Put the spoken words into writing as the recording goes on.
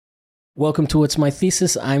Welcome to What's My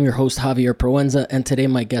Thesis. I'm your host, Javier Proenza, and today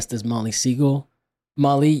my guest is Molly Segal.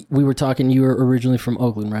 Molly, we were talking, you were originally from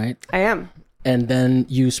Oakland, right? I am. And then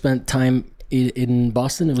you spent time in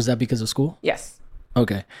Boston. Was that because of school? Yes.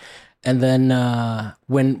 Okay. And then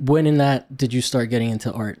when in that did you start getting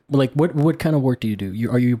into art? Like, what kind of work do you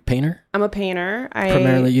do? Are you a painter? I'm a painter.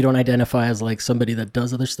 Primarily, you don't identify as like somebody that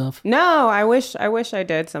does other stuff? No, I wish I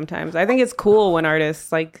did sometimes. I think it's cool when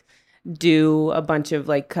artists like do a bunch of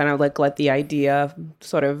like kind of like let the idea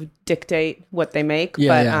sort of dictate what they make.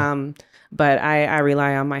 But I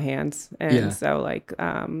rely on my hands. And so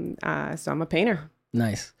I'm a painter.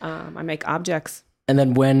 Nice. I make objects. And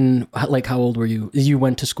then how old were you? You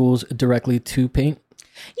went to schools directly to paint?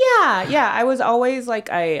 Yeah. I was always like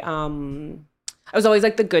I was always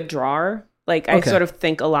like the good drawer. Like I sort of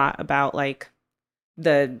think a lot about like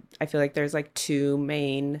I feel like there's like two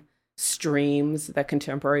main streams that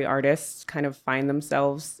contemporary artists kind of find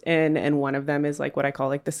themselves in, and one of them is like what I call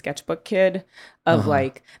like the sketchbook kid of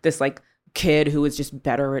like this like kid who is just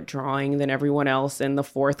better at drawing than everyone else in the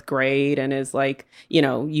fourth grade and is like, you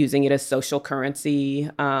know, using it as social currency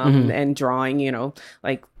and drawing, you know,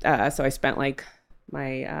 like so I spent like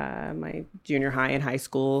my junior high and high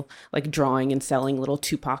school like drawing and selling little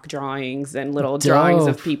Tupac drawings and little drawings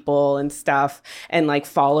of people and stuff, and like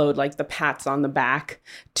followed like the pats on the back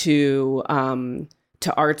to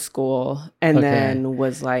art school, and then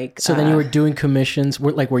was like so then you were doing commissions.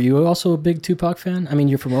 Were you also a big Tupac fan? I mean,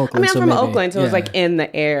 you're from Oakland. I'm from Oakland, so it was like in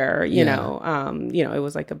the air, you know, it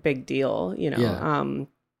was like a big deal, you know.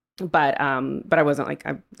 But I wasn't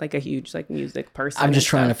like a huge like music person. I'm just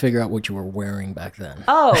trying to figure out what you were wearing back then.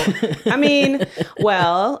 Oh, I mean,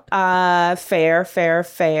 well, fair.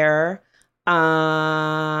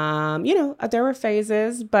 You know, there were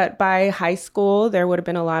phases, but by high school, there would have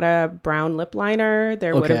been a lot of brown lip liner.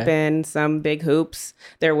 There would have been some big hoops.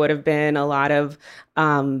 There would have been a lot of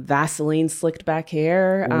Vaseline slicked back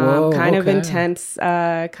hair. Kind of intense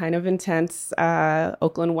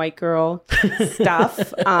Oakland white girl stuff.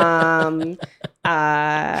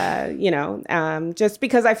 Just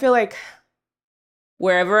because I feel like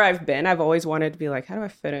wherever I've been, I've always wanted to be like, how do I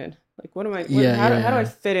fit in? Like, what am I? How do I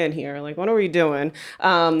fit in here? Like, what are we doing?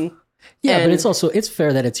 But it's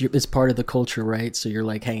fair that it's part of the culture, right? So you're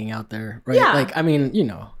like hanging out there, right? Yeah. Like, I mean, you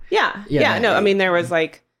know. No, I mean, there was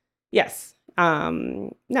like, yes.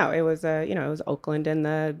 No, it was it was Oakland in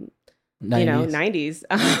the 90s.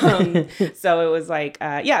 So it was like,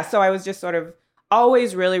 so I was just sort of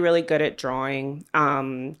always really, really good at drawing.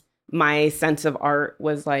 My sense of art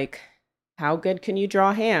was like, how good can you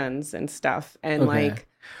draw hands and stuff? And like,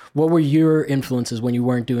 what were your influences when you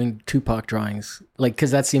weren't doing Tupac drawings? Like,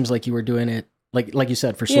 because that seems like you were doing it, like you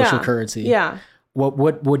said, for social currency. Yeah. What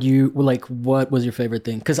would you like? What was your favorite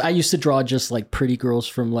thing? Because I used to draw just like pretty girls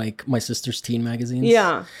from like my sister's teen magazines.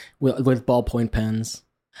 Yeah. With ballpoint pens.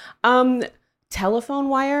 Telephone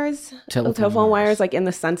wires. Telephone wires, like in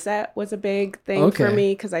the sunset, was a big thing for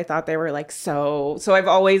me because I thought they were like so. I've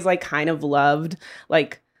always like kind of loved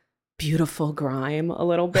like beautiful grime a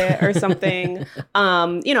little bit or something.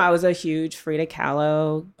 I was a huge Frida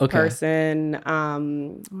Kahlo person.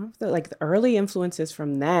 The early influences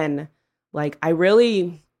from then, like I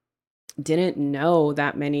really didn't know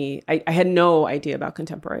that many. I had no idea about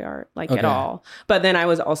contemporary art at all. But then I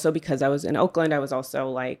was also, because I was in Oakland, I was also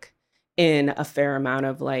like in a fair amount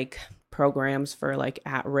of like programs for like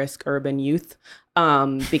at-risk urban youth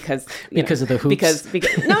because of the hoops,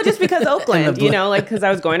 just because Oakland, because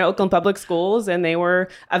I was going to Oakland public schools and they were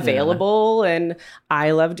available and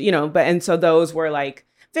I loved, and so those were like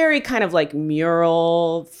very kind of like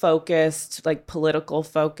mural focused, like political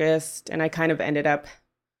focused, and I kind of ended up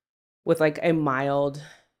with like a mild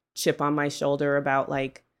chip on my shoulder about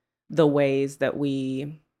like the ways that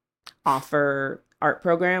we offer art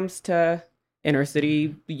programs to inner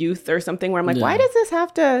city youth or something, where I'm like, why does this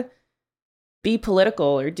have to be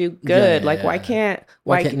political or do good? Why can't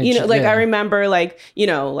I remember like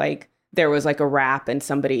there was like a rap and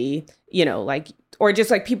somebody, or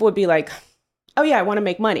just like people would be like, oh yeah, I want to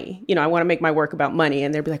make money. I want to make my work about money.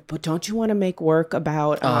 And they'd be like, but don't you want to make work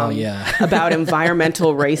about, about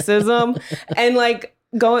environmental racism? And like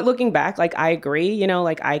looking back, like I agree,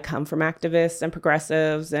 like I come from activists and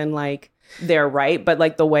progressives and like, they're right, but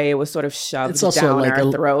like the way it was sort of shoved down like our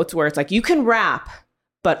throats, where it's like you can rap,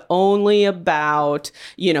 but only about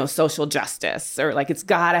social justice, or like it's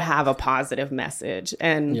got to have a positive message.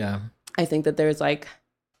 And I think that there's like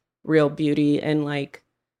real beauty in like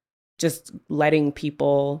just letting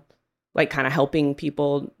people, like kind of helping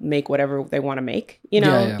people make whatever they want to make,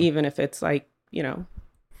 even if it's like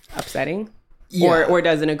upsetting or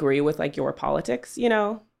doesn't agree with like your politics,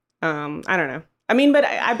 I don't know. I mean, but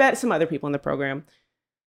I bet some other people in the program,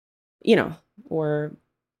 were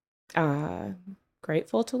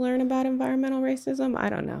grateful to learn about environmental racism. I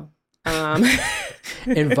don't know.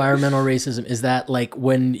 Environmental racism, is that like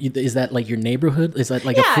your neighborhood? Is that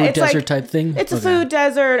like a food desert type thing? It's a food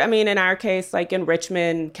desert. I mean, in our case, like in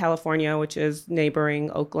Richmond, California, which is neighboring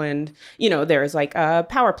Oakland, there's like a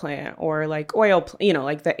power plant or like oil,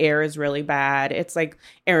 like the air is really bad. It's like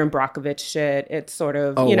Aaron Brockovich shit. It's sort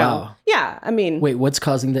of, wow. Yeah. I mean, wait, what's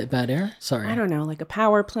causing that bad air? Sorry. I don't know, like a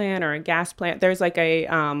power plant or a gas plant. There's like a,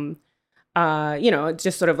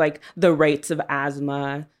 just sort of like the rates of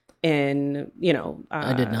asthma in,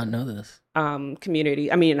 I did not know this.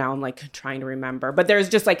 Community. I mean, now I'm like trying to remember, but there's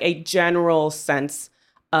just like a general sense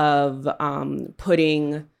of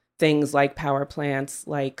putting things like power plants,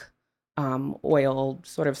 like oil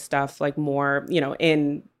sort of stuff, like more,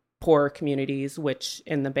 in poor communities, which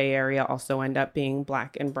in the Bay Area also end up being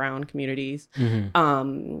Black and brown communities.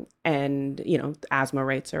 Mm-hmm. And, asthma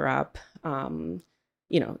rates are up.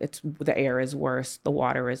 It's the air is worse, the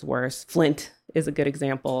water is worse. Flint is a good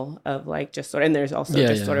example of like just sort of, and there's also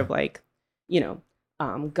sort of like,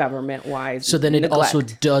 government wise. So then it neglect.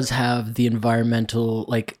 Also does have the environmental,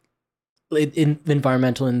 like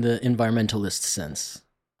environmental in the environmentalist sense,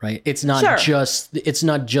 right? It's not just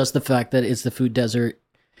the fact that it's the food desert.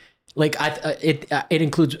 Like it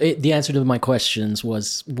includes the answer to my questions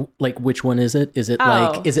was like, which one is it? Is it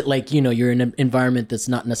like you're in an environment that's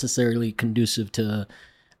not necessarily conducive to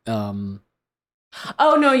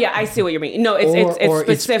Oh no, yeah, I see what you mean. No, it's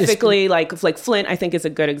specifically like Flint, I think is a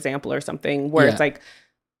good example or something where it's like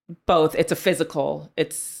both. It's a physical.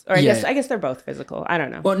 I guess they're both physical. I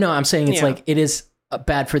don't know. Well, no, I'm saying it's like it is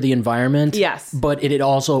bad for the environment. Yes, but it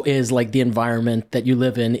also is like the environment that you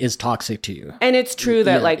live in is toxic to you. And it's true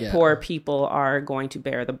that poor people are going to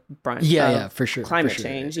bear the brunt. Of for sure. Climate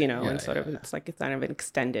change, sort of it's like it's kind of an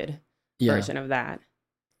extended version of that.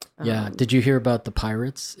 Yeah. Did you hear about the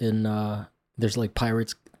pirates in? There's like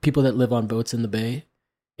pirates, people that live on boats in the bay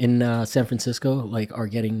in San Francisco, like are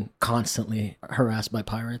getting constantly harassed by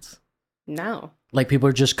pirates. No. Like people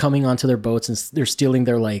are just coming onto their boats and they're stealing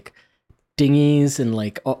their like dinghies and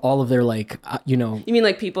like all of their like, You mean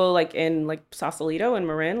like people like in like Sausalito and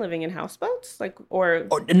Marin living in houseboats? Like, or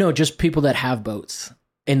no, just people that have boats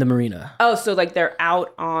in the marina. Oh, so like they're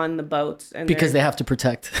out on the boats and because they have to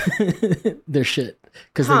protect their shit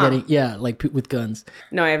because they're getting like with guns.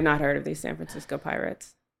 No, I have not heard of these San Francisco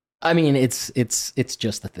pirates. I mean, it's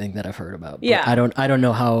just a thing that I've heard about. Yeah, I don't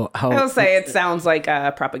know how. I'll say it sounds like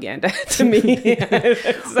propaganda to me.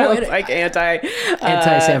 It sounds like anti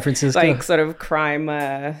San Francisco, like sort of crime.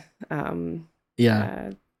 I don't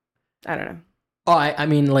know. Oh, I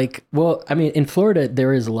mean, in Florida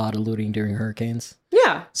there is a lot of looting during hurricanes.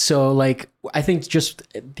 Yeah. So like, I think just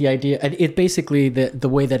the idea, it basically the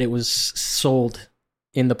way that it was sold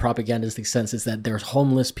in the propagandistic sense is that there's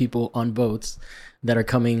homeless people on boats that are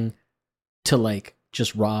coming to like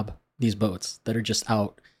just rob these boats that are just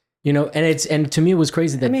out, and to me it was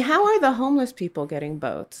crazy that, I mean, how are the homeless people getting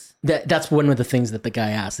boats? That's one of the things that the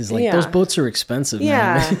guy asked is like, those boats are expensive,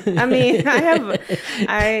 man. I mean,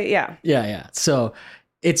 yeah. So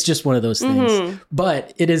it's just one of those things,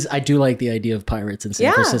 but I do like the idea of pirates in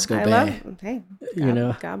San Francisco Bay.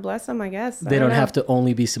 God bless them, I guess. They don't have to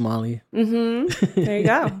only be Somali. There you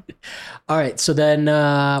go. All right. So then,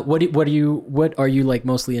 what are you like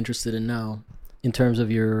mostly interested in now in terms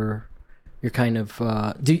of your kind of,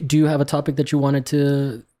 do you have a topic that you wanted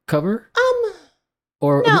to cover?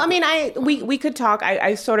 Or no, I mean, we could talk.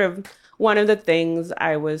 I sort of, one of the things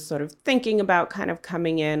I was sort of thinking about kind of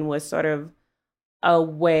coming in was sort of a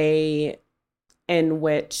way in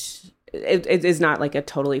which it is not like a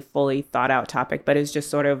totally fully thought out topic, but it's just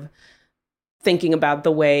sort of thinking about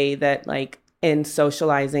the way that like in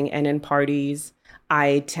socializing and in parties,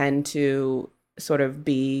 I tend to sort of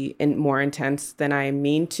be more intense than I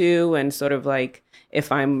mean to. And sort of like,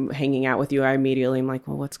 if I'm hanging out with you, I immediately am like,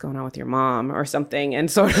 well, what's going on with your mom or something?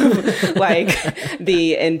 And sort of like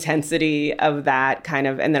the intensity of that kind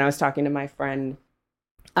of, and then I was talking to my friend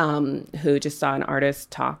who just saw an artist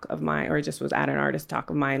talk of mine, or just was at an artist talk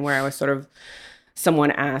of mine, where I was sort of, someone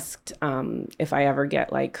asked if I ever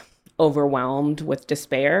get like overwhelmed with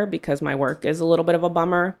despair because my work is a little bit of a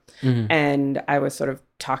bummer. And I was sort of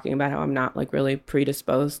talking about how I'm not like really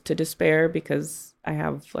predisposed to despair because I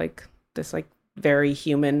have like this like very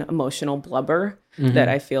human emotional blubber that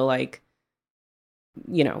I feel like,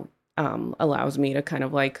 allows me to kind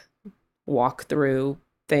of like walk through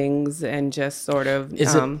things and just sort of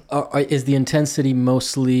is the intensity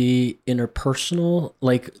mostly interpersonal,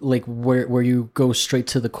 like where you go straight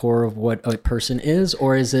to the core of what a person is,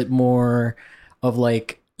 or is it more of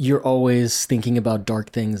like you're always thinking about dark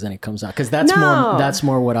things and it comes out? Because that's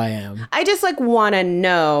more what I am. I just like want to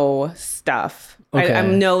know stuff. Okay.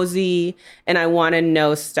 I'm nosy and I want to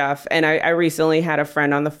know stuff. And I recently had a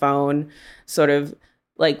friend on the phone, sort of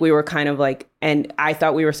like we were kind of like, and I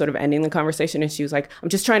thought we were sort of ending the conversation, and she was like, I'm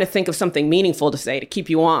just trying to think of something meaningful to say to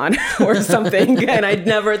keep you on or something. And I'd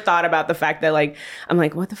never thought about the fact that like, I'm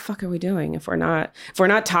like, what the fuck are we doing? If we're not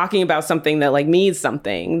talking about something that like means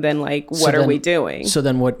something, then like, what are we doing? So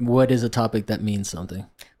then what is a topic that means something?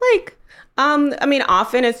 Like, I mean,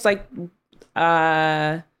 often it's like,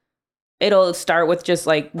 it'll start with just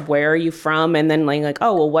like, where are you from? And then like,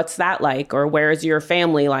 oh, well, what's that like? Or where's your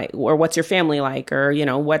family like? Or what's your family like? Or, you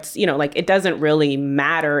know, what's, you know, like, it doesn't really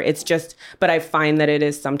matter. It's just, but I find that it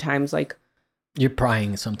is sometimes like. You're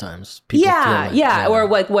prying sometimes. People feel like, yeah. Or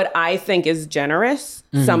like what I think is generous.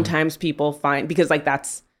 Mm-hmm. Sometimes people find, because like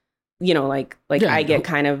that's, you know, like I get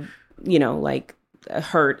kind of, you know, like,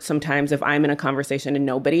 hurt sometimes if I'm in a conversation and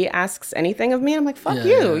nobody asks anything of me. I'm like, fuck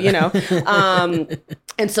you, you know?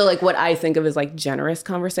 And so like what I think of as like generous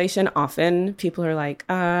conversation, often people are like,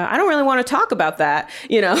 I don't really want to talk about that,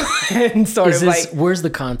 you know? And where's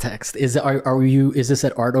the context? Is this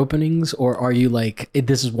at art openings, or are you like,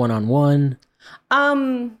 this is one-on-one?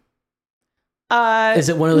 Is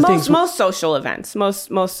it one of the things? Most social events, most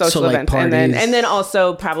social events, parties. and then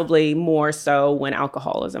also probably more so when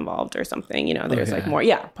alcohol is involved or something. You know, there's like more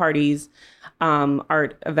parties,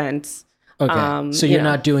 art events. Okay, so you're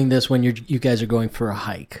not doing this when you guys are going for a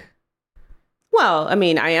hike. Well, I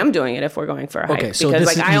mean, I am doing it if we're going for a hike, because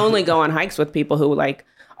like I only go on hikes with people who like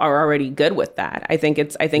are already good with that. I think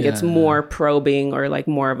it's more probing or like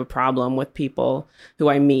more of a problem with people who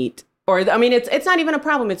I meet. Or, I mean, it's not even a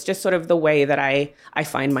problem. It's just sort of the way that I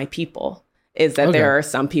find my people, is that there are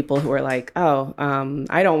some people who are like, oh,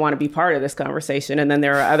 I don't want to be part of this conversation. And then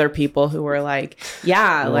there are other people who are like,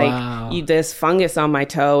 yeah, like this fungus on my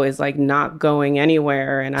toe is like not going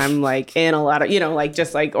anywhere. And I'm like in a lot of, you know, like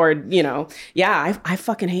just like, or, you know, yeah, I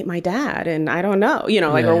fucking hate my dad. And I don't know, you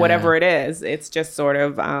know, like, or whatever it is. It's just sort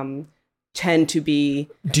of tend to be.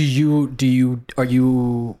 Are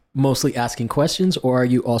you mostly asking questions, or are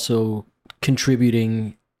you also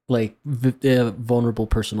contributing like vulnerable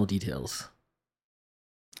personal details?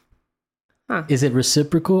 Is it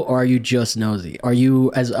reciprocal, or are you just nosy? Are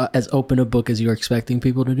you as open a book as you're expecting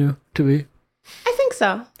people to be? I think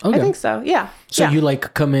so. Okay. I think so. Yeah. So you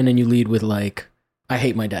like come in and you lead with like, I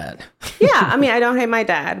hate my dad. Yeah. I mean, I don't hate my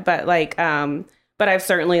dad, but like, but I've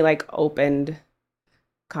certainly like opened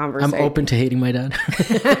conversation. I'm open to hating my dad.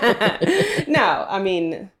 No, I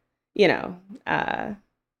mean, you know, I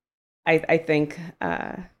think,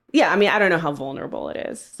 I mean, I don't know how vulnerable it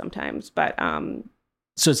is sometimes, but,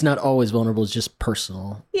 so it's not always vulnerable. It's just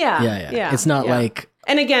personal. Yeah. It's not like,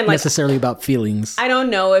 and again, like necessarily about feelings. I don't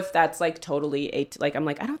know if that's like totally like, I'm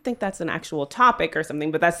like, I don't think that's an actual topic or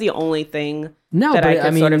something, but that's the only thing that I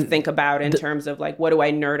could sort of think about in terms of like, what do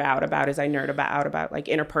I nerd out about? Is I nerd about like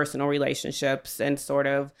interpersonal relationships, and sort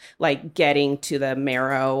of like getting to the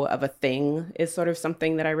marrow of a thing is sort of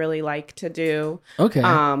something that I really like to do. Okay.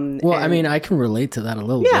 Well, I mean, I can relate to that a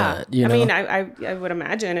little bit. You know? I mean, I would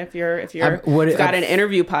imagine if you've got an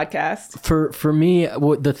interview podcast. For me,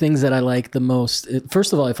 the things that I like the most.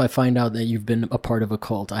 First of all, if I find out that you've been a part of a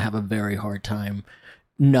cult, I have a very hard time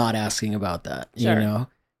not asking about that, you know?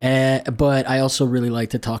 But I also really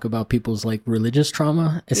like to talk about people's like religious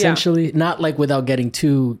trauma, essentially. Not like without getting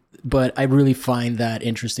too, but I really find that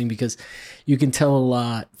interesting, because you can tell a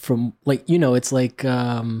lot from like, you know, it's like, you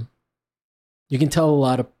can tell a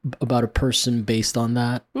lot about a person based on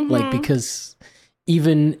that. Mm-hmm. Like, because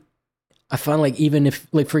I find like, even if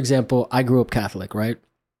like, for example, I grew up Catholic, right?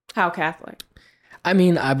 How Catholic? I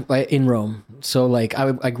mean, I in Rome. So like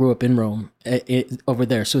I grew up in Rome over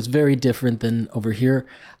there. So it's very different than over here.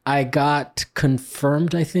 I got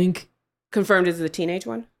confirmed, I think. Confirmed as the teenage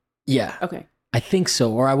one? Yeah. Okay. I think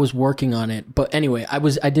so, or I was working on it. But anyway,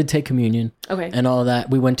 I did take communion. Okay. And all of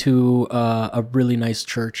that. We went to a really nice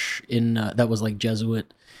church in that was like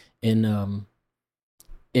Jesuit in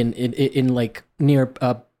like near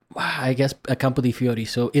I guess a Campo di Fiori.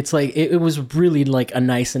 So it's like it was really like a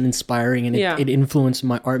nice and inspiring, and it influenced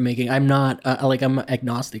my art making. I'm not I'm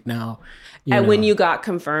agnostic now. And when you got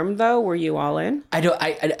confirmed, though, were you all in?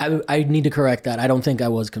 I need to correct that. I don't think I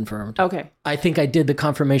was confirmed. Okay. I think I did the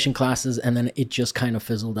confirmation classes, and then it just kind of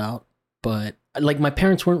fizzled out. but like my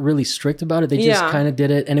parents weren't really strict about it. They just kind of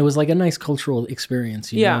did it, and it was like a nice cultural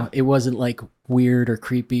experience. You know, it wasn't like weird or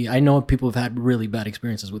creepy. I know people have had really bad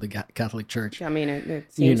experiences with the Catholic Church. I mean,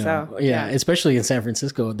 it seems so. Yeah, especially in San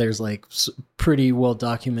Francisco, there's like pretty well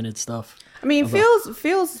documented stuff. I mean,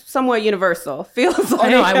 feels somewhat universal. Feels like... Oh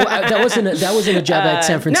no, that wasn't a jab at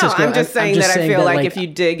San Francisco. No, I'm just saying that I feel like if you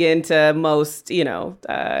dig into most,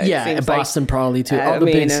 Boston probably too. All the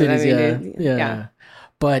big cities, yeah.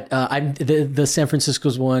 But the San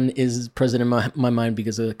Francisco's one is present in my mind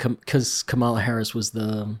because Kamala Harris was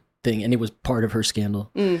the thing, and it was part of her scandal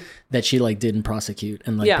that she like didn't prosecute,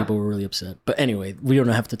 and like people were really upset. But anyway, we don't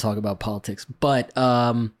have to talk about politics. But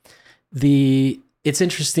it's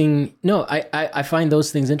interesting. No, I find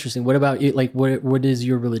those things interesting. What about you? Like, what is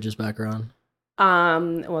your religious background?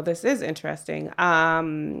 Well, this is interesting.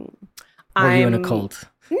 Were you in a cult?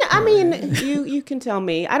 No, I mean, you can tell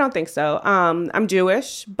me. I don't think so. I'm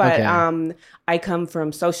Jewish, but I come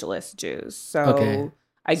from socialist Jews. So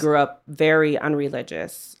I grew up very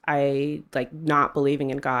unreligious. I like not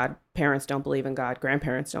believing in God. Parents don't believe in God.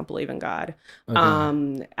 Grandparents don't believe in God. But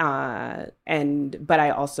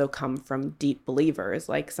I also come from deep believers.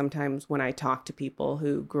 Like sometimes when I talk to people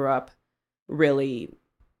who grew up really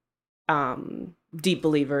deep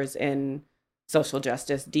believers in social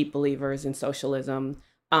justice, deep believers in socialism.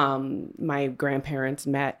 My grandparents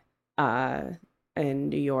met in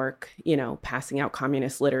New York, passing out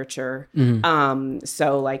communist literature.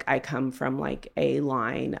 So like I come from like a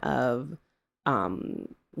line of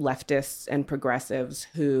leftists and progressives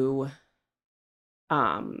who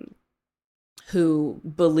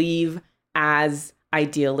believe as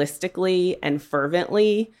idealistically and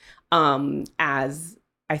fervently as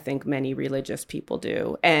I think many religious people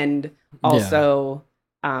do. And also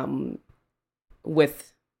with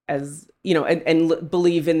as and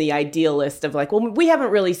believe in the idealist of like, well, we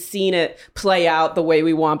haven't really seen it play out the way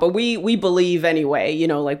we want, but we believe anyway,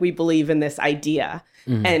 like we believe in this idea.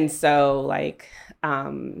 And so like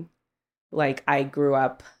I grew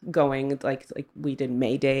up going like we did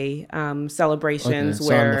May Day celebrations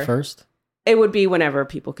where on the first? It would be whenever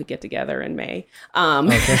people could get together in May. And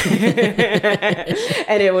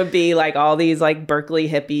it would be like all these like Berkeley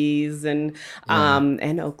hippies and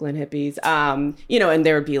Oakland hippies, and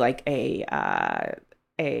there would be like a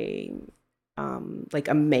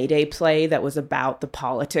May Day play that was about the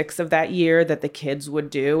politics of that year that the kids would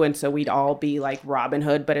do. And so we'd all be like Robin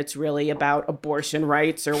Hood, but it's really about abortion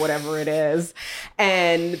rights or whatever it is.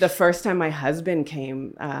 And the first time my husband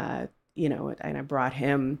came, and I brought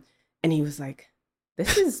him, and he was like,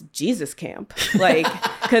 this is Jesus camp. Like,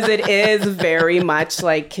 because it is very much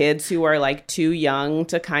like kids who are like too young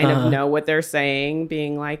to kind of know what they're saying,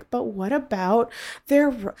 being like, but what about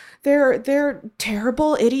their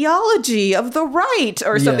terrible ideology of the right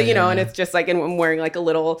or something, and it's just like, and I'm wearing like a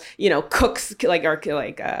little, cook's like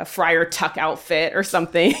a friar tuck outfit or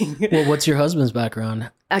something. Well, what's your husband's background?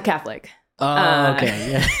 A Catholic. Oh, okay.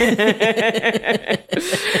 Yeah.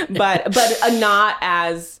 but not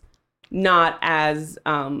as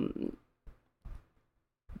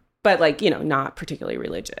but like not particularly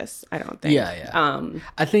religious, I don't think.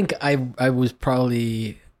 I think I was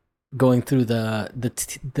probably going through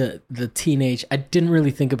the teenage. I didn't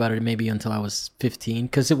really think about it maybe until I was 15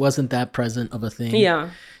 because it wasn't that present of a thing.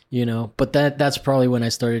 But that's probably when I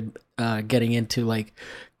started getting into like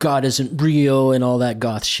God isn't real and all that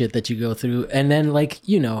goth shit that you go through. And then like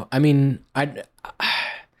I mean I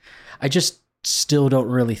just still don't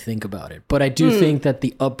really think about it, but I do think that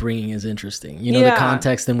the upbringing is interesting, the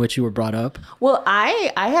context in which you were brought up. Well,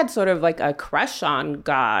 I had sort of like a crush on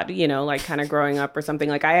God, like kind of growing up or something.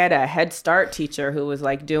 Like I had a Head Start teacher who was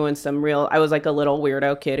like doing some real, I was like a little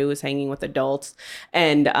weirdo kid who was hanging with adults,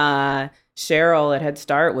 and Cheryl at Head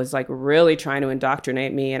Start was like really trying to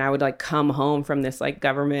indoctrinate me, and I would like come home from this like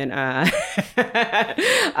government like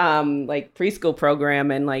preschool program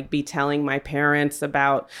and like be telling my parents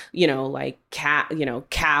about like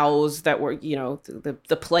cows that were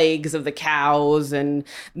the plagues of the cows and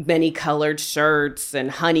many colored shirts and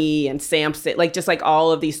honey and Samson, like just like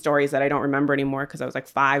all of these stories that I don't remember anymore because I was like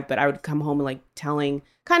 5, but I would come home and like telling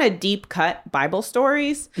kind of deep cut Bible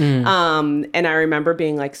stories. And I remember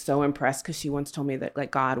being like so impressed because she once told me that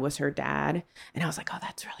like God was her dad. And I was like, oh,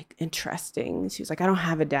 that's really interesting. She was like, I don't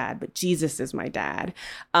have a dad, but Jesus is my dad.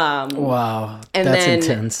 Wow. That's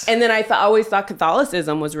intense. And then I always thought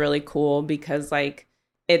Catholicism was really cool because like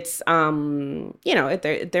it's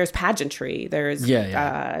there's pageantry, there's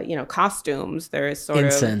costumes, there's sort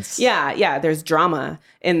incense. There's drama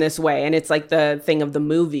in this way, and it's like the thing of the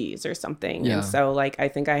movies or something. And so like I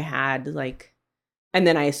think I had like, and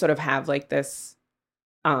then I sort of have like this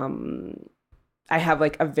I have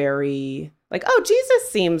like a very like, oh,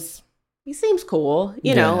 Jesus seems cool,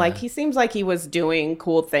 you know, like he seems like he was doing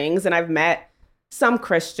cool things. And I've met some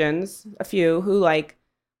Christians, a few, who like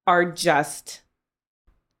are just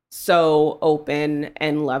so open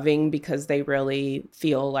and loving because they really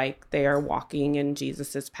feel like they are walking in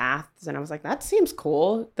Jesus's paths. And I was like, that seems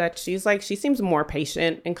cool that she seems more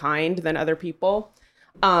patient and kind than other people.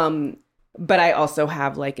 But I also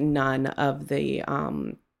have like none of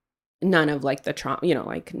like the trauma, you know,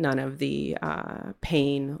 like none of the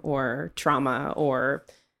pain or trauma or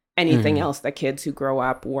anything else that kids who grow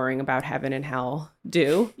up worrying about heaven and hell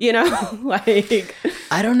do, you know. Like,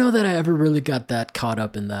 I don't know that I ever really got that caught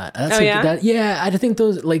up in that. That's yeah? I think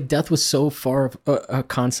those, like, death was so far of a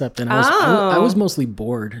concept, and I was mostly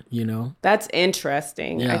bored, you know. That's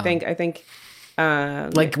interesting. Yeah. I think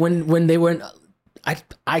like when they were I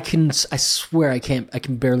swear I can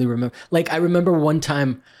barely remember. Like, I remember one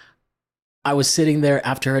time I was sitting there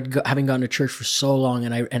after having gone to church for so long,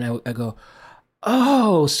 and I go,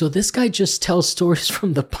 oh, so this guy just tells stories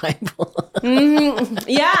from the Bible.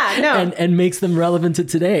 Yeah, no. And makes them relevant to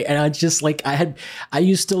today. And I just like, I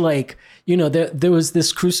used to like, you know, there was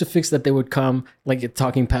this crucifix that they would come, like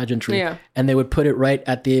talking pageantry, and they would put it right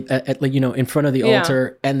at like, you know, in front of the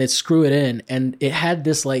altar, and they'd screw it in, and it had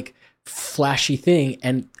this like flashy thing,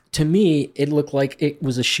 and to me, it looked like it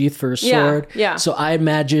was a sheath for a sword. Yeah. So I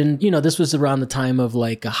imagine, you know, this was around the time of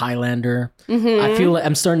like a Highlander. I feel like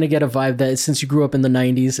I'm starting to get a vibe that since you grew up in the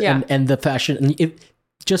 90s and the fashion, and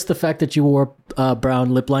just the fact that you wore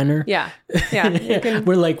brown lip liner. Yeah.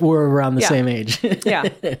 we're around the same age. Yeah.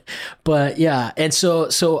 But yeah. And so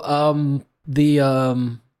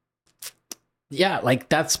like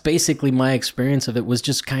that's basically my experience of it, was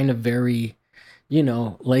just kind of very, you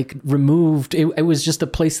know, like removed. It was just a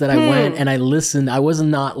place that I went and I listened. I was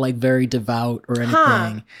not like very devout or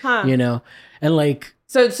anything, you know, and like.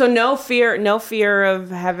 So no fear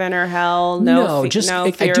of heaven or hell. No,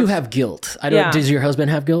 I do have guilt. I don't. Yeah. Does your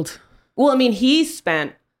husband have guilt? Well, I mean, he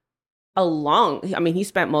spent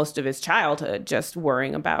most of his childhood just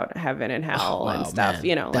worrying about heaven and hell and stuff, man.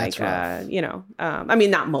 You know, that's like, you know, I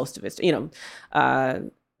mean, not most of his, you know,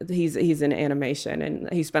 he's in animation,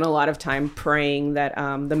 and he spent a lot of time praying that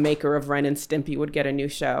the maker of Ren and Stimpy would get a new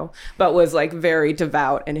show, but was like very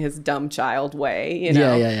devout in his dumb child way, you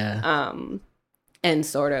know. Yeah. And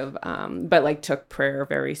sort of but like took prayer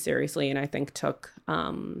very seriously, and I think took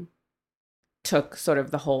sort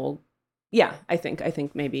of the whole I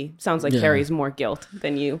think maybe sounds like carries more guilt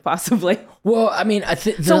than you possibly. Well, I mean, I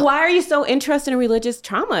think so. Why are you so interested in religious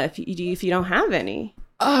trauma if you don't have any?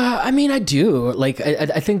 I mean, I do. Like,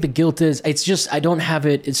 I think the guilt is, it's just, I don't have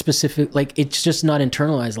it. It's specific. Like, it's just not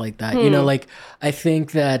internalized like that. You know, like, I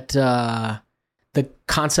think that the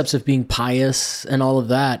concepts of being pious and all of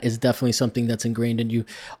that is definitely something that's ingrained in you.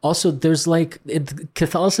 Also, there's like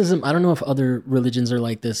Catholicism. I don't know if other religions are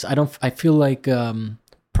like this. I feel like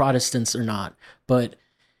Protestants are not, but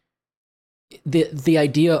the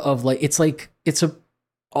idea of like, it's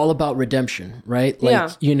all about redemption, right?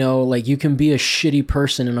 Like, you know, like you can be a shitty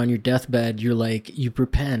person and on your deathbed, you're like, you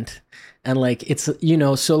repent. And like, it's, you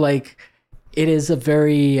know, so like, it is a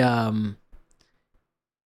very,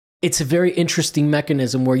 it's a very interesting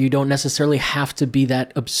mechanism where you don't necessarily have to be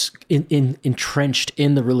that entrenched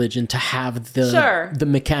in the religion to have the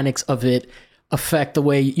mechanics of it affect the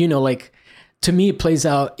way, you know, like, to me, it plays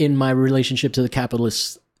out in my relationship to the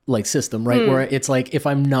capitalist like system, right? Where it's like, if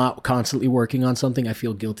I'm not constantly working on something, I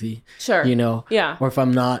feel guilty. Sure. You know? Yeah. Or if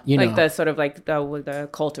I'm not, you know. Like the sort of like the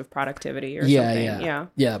cult of productivity or something.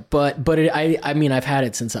 Yeah. But I mean, I've had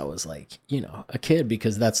it since I was like, you know, a kid,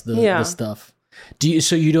 because that's the stuff.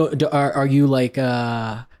 Are you like,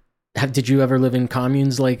 did you ever live in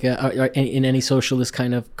communes, like in any socialist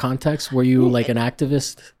kind of context? Were you like an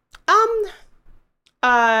activist?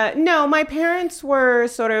 No, my parents were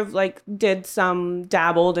sort of like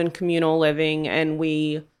dabbled in communal living, and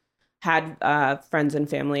we had friends and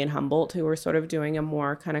family in Humboldt who were sort of doing a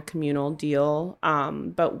more kind of communal deal.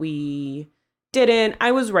 But we didn't.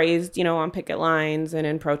 I was raised, you know, on picket lines and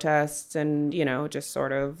in protests, and, you know, just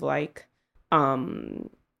sort of like writing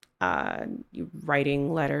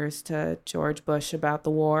letters to George Bush about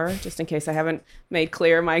the war, just in case I haven't made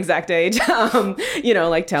clear my exact age. You know,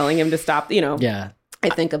 like telling him to stop, you know. Yeah. I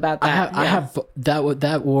think about that. I have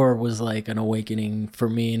that war was like an awakening for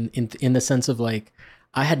me in the sense of like,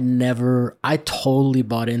 I totally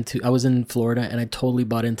bought into, I was in Florida and I totally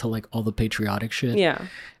bought into like all the patriotic shit. Yeah.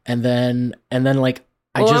 And then like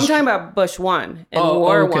I'm talking about Bush 1 and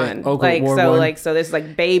War 1. Okay, like War so 1. like so this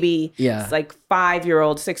like baby, yeah. it's like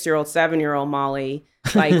 5-year-old, 6-year-old, 7-year-old Molly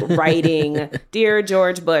like writing, "Dear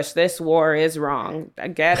George Bush, this war is wrong.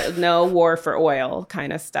 Get no war for oil,"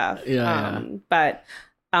 kind of stuff. But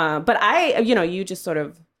I, you just sort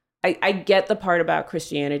of I get the part about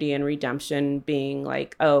Christianity and redemption being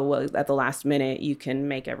like, oh, well, at the last minute you can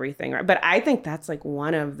make everything right. But I think that's like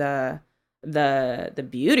one of the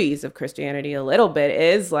beauties of Christianity a little bit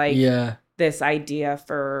is like this idea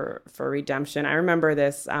for redemption. I remember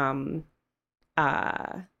this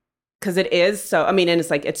because it is so, I mean, and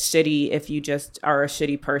it's like, it's shitty if you just are a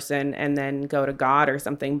shitty person and then go to God or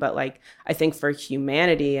something. But like, I think for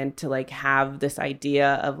humanity and to like have this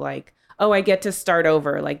idea of like, oh, I get to start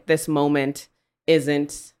over. Like this moment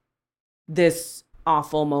isn't this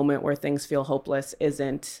awful moment where things feel hopeless,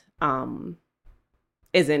 isn't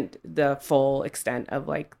the full extent of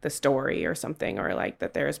like the story or something, or like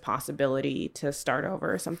that there is possibility to start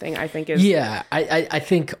over or something. I think is I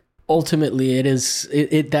think ultimately it is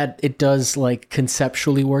that it does like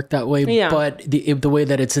conceptually work that way, but the way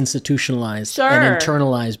that it's institutionalized and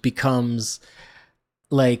internalized becomes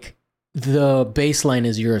like the baseline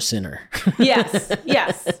is you're a sinner. yes.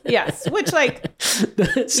 Which like,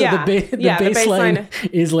 the baseline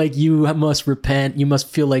is like you must repent. You must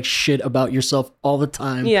feel like shit about yourself all the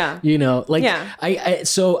time. Yeah. You know, like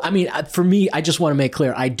so, I mean, for me, I just want to make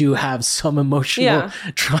clear, I do have some emotional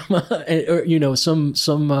trauma or, you know, some,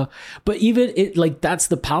 but even it, like, that's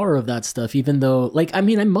the power of that stuff. Even though like, I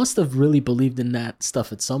mean, I must have really believed in that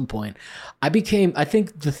stuff at some point. I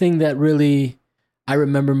think the thing that really I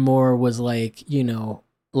remember more was like, you know,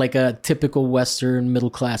 like a typical Western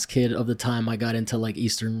middle class kid of the time. I got into like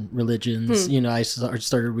Eastern religions. You know, I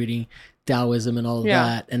started reading Taoism and all of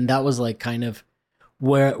that, and that was like kind of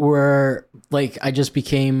where like I just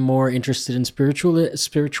became more interested in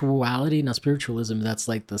spirituality, not spiritualism. That's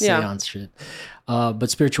like the seance shit, but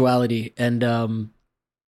spirituality and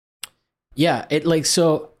it like,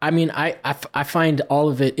 so I mean I find all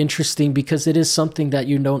of it interesting because it is something that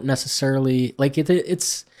you don't necessarily like.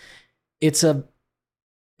 It's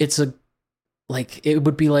a like, it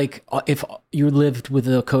would be like if you lived with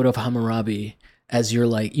the Code of Hammurabi as your,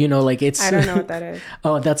 like, you know, like, it's, I don't know what that is.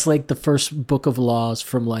 Oh, that's like the first book of laws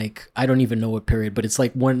from like, I don't even know what period, but it's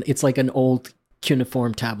like it's like an old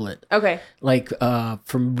cuneiform tablet. Okay. Like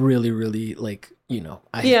from really, really like, you know,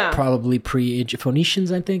 probably pre-age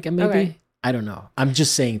Phoenicians, I think, and maybe. Okay. I don't know. I'm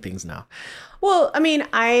just saying things now. Well, I mean,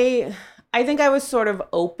 I think I was sort of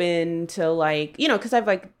open to like, you know, because I've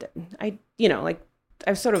like,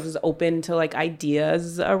 I sort of was open to like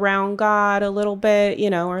ideas around God a little bit, you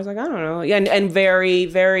know, where I was like, I don't know. And very,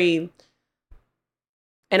 very,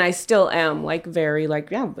 and I still am like very like,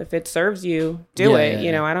 yeah, if it serves you, do it.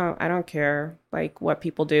 You know, I don't care like what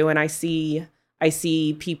people do. And I see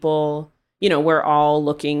people, you know, we're all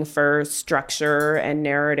looking for structure and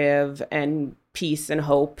narrative and peace and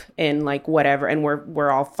hope in like whatever. And we're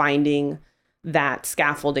all finding that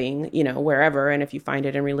scaffolding, you know, wherever. And if you find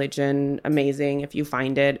it in religion, amazing. If you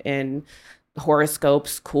find it in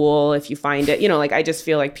horoscopes, cool. If you find it, you know, like, I just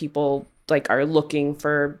feel like people like are looking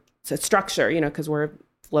for a structure, you know, because we're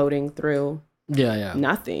floating through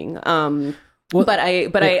nothing. But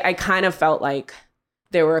I kind of felt like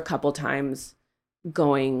there were a couple times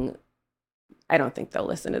going, I don't think they'll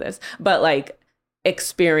listen to this, but like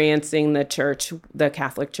experiencing the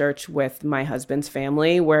Catholic Church with my husband's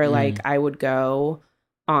family, where like I would go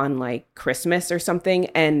on like Christmas or something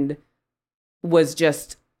and was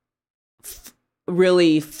just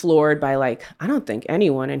really floored by like, I don't think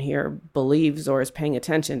anyone in here believes or is paying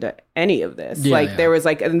attention to any of this. There was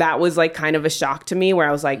like, and that was like kind of a shock to me, where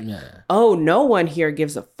I was like, oh, no one here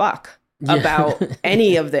gives a fuck about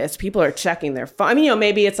any of this. People are checking their phone. I mean, you know,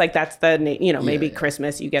 maybe it's like, that's the, you know, maybe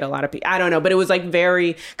Christmas, you get a lot of people. I don't know. But it was like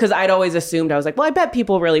very, because I'd always assumed, I was like, well, I bet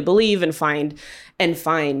people really believe and find,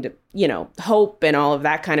 you know, hope and all of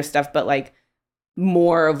that kind of stuff. But like,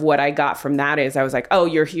 more of what I got from that is I was like, oh,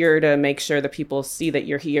 you're here to make sure that people see that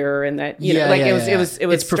you're here, and that, you know, like it was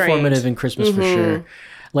it's strange. Performative in Christmas for sure.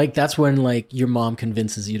 Like, that's when like your mom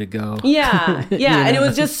convinces you to go. Yeah. You know? And it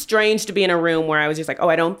was just strange to be in a room where I was just like, oh,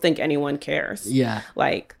 I don't think anyone cares. Yeah.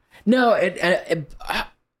 Like, no,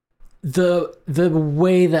 the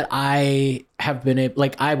way that I have been able,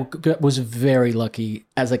 like, I was very lucky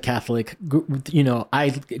as a Catholic. You know, I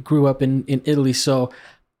grew up in Italy, so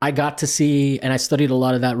I got to see, and I studied a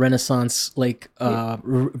lot of that Renaissance, like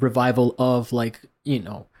revival of like, you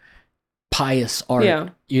know, pious art,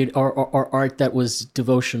 or art that was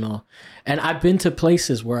devotional. And I've been to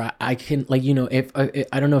places where I can, like, you know, if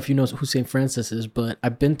I don't know if you know who St. Francis is, but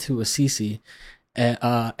I've been to Assisi,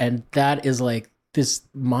 and that is like this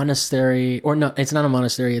monastery, or no, it's not a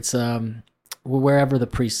monastery. It's wherever the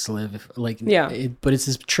priests live, like but it's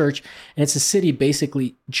this church, and it's a city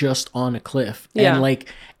basically just on a cliff,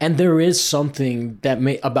 and there is something that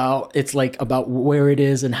it's like about where it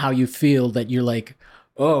is and how you feel, that you're like,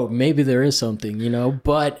 oh, maybe there is something,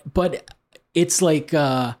 but it's like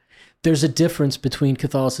there's a difference between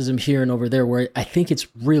Catholicism here and over there, where I think it's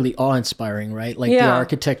really awe-inspiring, right? Like the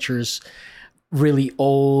architecture's really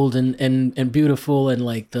old and beautiful, and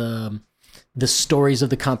like the stories of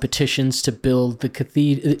the competitions to build the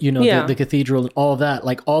cathedral, the cathedral and all that,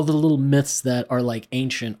 like all the little myths that are like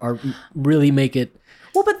ancient are really make it.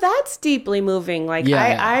 Well, but that's deeply moving. Like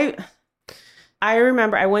I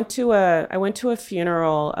remember I went to a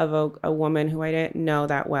funeral of a woman who I didn't know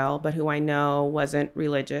that well, but who I know wasn't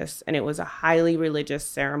religious, and it was a highly religious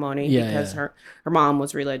ceremony because her mom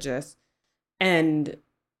was religious, and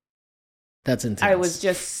that's intense. I was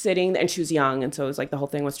just sitting, and she was young, and so it was like the whole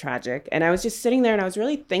thing was tragic. And I was just sitting there, and I was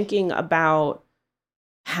really thinking about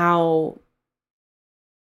how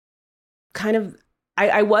kind of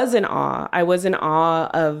I was in awe. I was in awe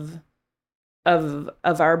of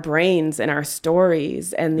our brains and our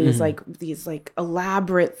stories, and these like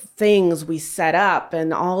elaborate things we set up,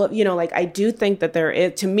 and all of, like, I do think that there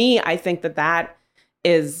is, to me, I think that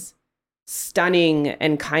is stunning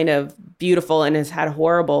and kind of beautiful, and has had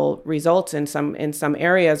horrible results in some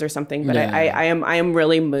areas or something. But I am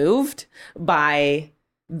really moved by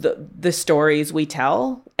the stories we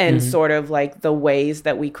tell, and sort of like the ways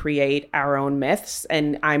that we create our own myths.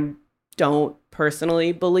 And I don't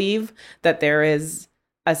personally believe that there is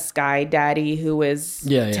a sky daddy who is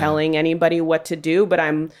telling anybody what to do, but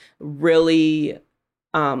I'm really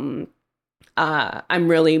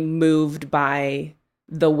moved by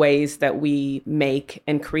the ways that we make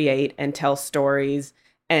and create and tell stories.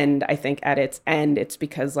 And I think at its end, it's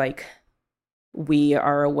because like we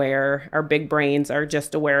are aware, our big brains are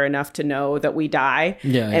just aware enough to know that we die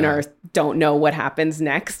and don't know what happens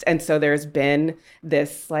next. And so there's been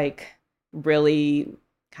this like really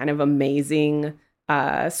kind of amazing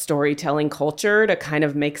storytelling culture to kind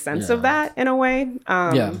of make sense of that in a way.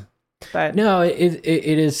 But no,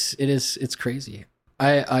 it's crazy.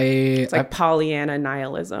 It's like Pollyanna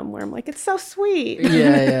nihilism, where I'm like, it's so sweet.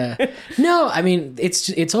 No, I mean,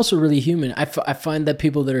 it's also really human. I find that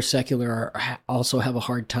people that are secular also have a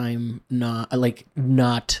hard time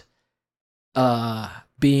not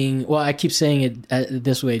being, well, I keep saying it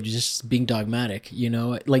this way, just being dogmatic,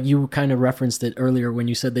 like you kind of referenced it earlier when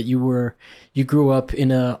you said that you grew up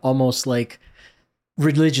in a almost like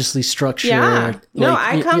religiously structured.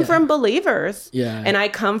 I come from believers, and I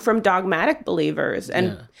come from dogmatic believers,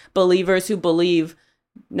 and believers who believe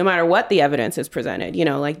no matter what the evidence is presented.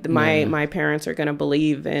 Like my parents are going to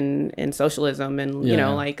believe in socialism, and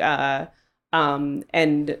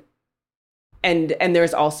and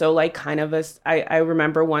there's also like kind of I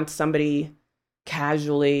remember once somebody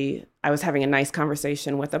casually, I was having a nice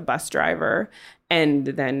conversation with a bus driver, and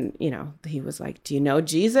then, he was like, do you know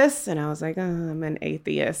Jesus? And I was like, oh, I'm an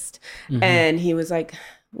atheist. And he was like,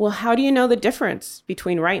 well, how do you know the difference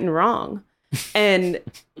between right and wrong? And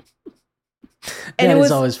it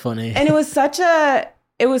was always funny. And it was such a,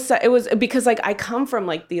 it was because like I come from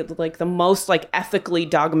like the most like ethically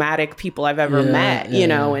dogmatic people I've ever met,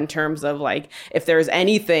 in terms of like, if there's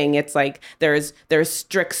anything, it's like there's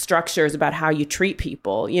strict structures about how you treat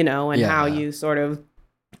people, and how you sort of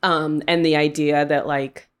and the idea that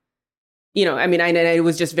like, I mean, it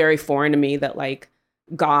was just very foreign to me that like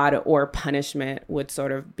God or punishment would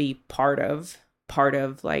sort of be part of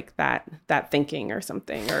like that thinking or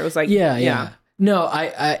something, or it was like no,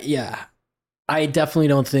 I definitely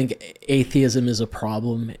don't think atheism is a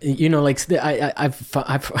problem. Like I've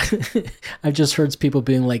I've just heard people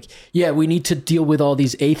being like, yeah, we need to deal with all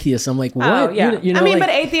these atheists. I'm like, what? Oh, yeah. I mean, but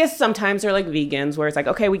atheists sometimes are like vegans, where it's like,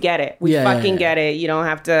 okay, we get it. We get it. You don't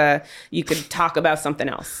have to, you could talk about something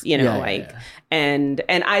else, and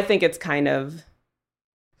I think it's kind of,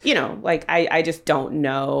 like I just don't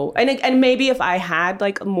know. And maybe if I had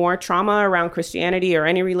like more trauma around Christianity or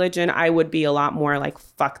any religion, I would be a lot more like,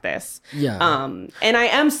 fuck this. Yeah. And I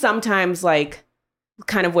am sometimes like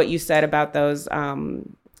kind of what you said about those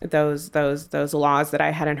laws that I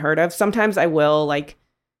hadn't heard of. Sometimes I will like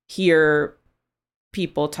hear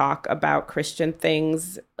people talk about Christian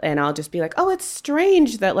things, and I'll just be like, oh, it's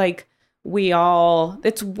strange that like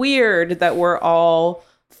it's weird that we're all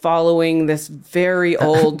following this very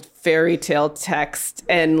old fairy tale text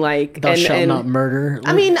and like thou shalt not murder.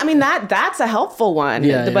 I mean that's a helpful one.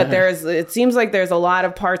 But it seems like there's a lot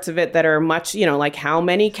of parts of it that are much, you know, like how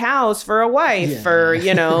many cows for a wife or,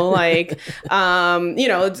 you know, like you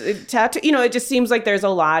know, you know, it just seems like there's a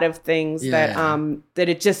lot of things that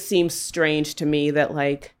it just seems strange to me that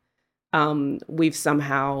like we've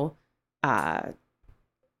somehow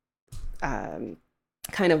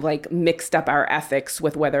kind of like mixed up our ethics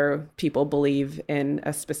with whether people believe in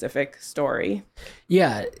a specific story.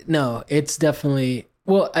 Yeah, no, it's definitely,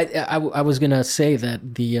 well, I was going to say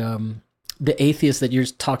that the atheists that you're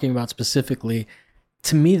talking about specifically,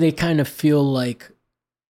 to me, they kind of feel like,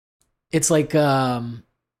 it's like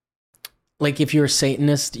if you're a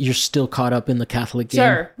Satanist, you're still caught up in the Catholic game.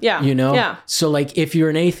 Sure, yeah. You know? Yeah. So like if you're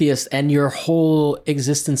an atheist and your whole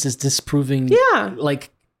existence is disproving like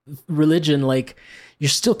religion, like you're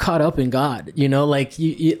still caught up in God, you know, like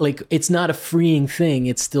you like it's not a freeing thing.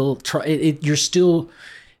 It's still you're still,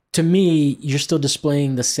 to me, you're still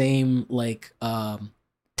displaying the same like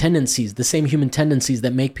tendencies, the same human tendencies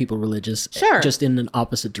that make people religious, just in an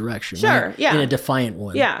opposite direction. Right? In a defiant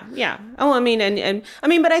one. Oh, I mean, and I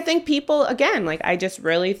mean, but I think people, again, like I just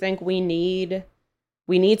really think we need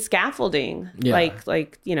scaffolding,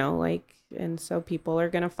 like you know, like, and so people are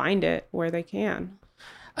gonna find it where they can.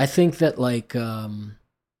 I think that like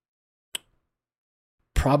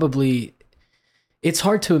probably it's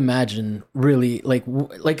hard to imagine really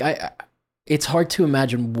it's hard to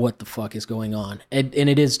imagine what the fuck is going on, and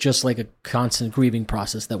it is just like a constant grieving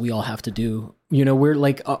process that we all have to do. You know, we're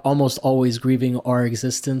like almost always grieving our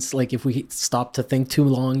existence. Like if we stop to think too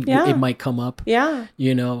long, it might come up.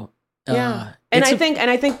 You know. And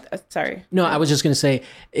I think sorry. No, I was just going to say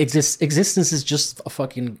existence is just a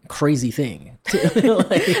fucking crazy thing.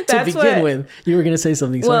 To begin with, you were going to say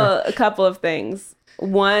something. Sorry. Well, a couple of things.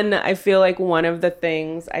 One, I feel like one of the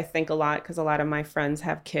things I think a lot, because a lot of my friends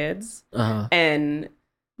have kids, and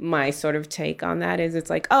my sort of take on that is it's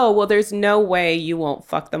like, oh, well, there's no way you won't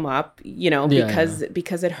fuck them up, you know, because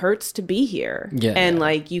it hurts to be here. And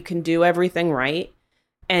like you can do everything right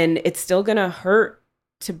and it's still going to hurt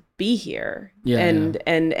to be here.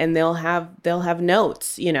 And they'll have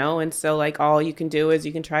notes, you know, and so like all you can do is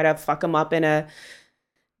you can try to fuck them up in a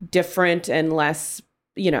different and less,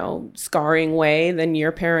 you know, scarring way than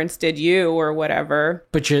your parents did you or whatever.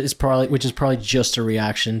 Which is probably just a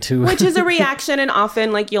reaction to which is a reaction, and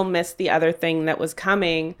often like you'll miss the other thing that was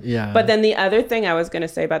coming. But then the other thing I was going to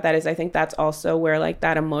say about that is I think that's also where like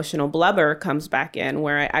that emotional blubber comes back in,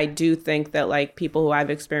 where I do think that like people who I've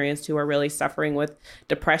experienced who are really suffering with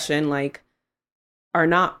depression like are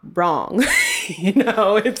not wrong. You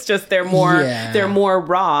know, it's just they're more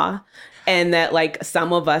raw. And that like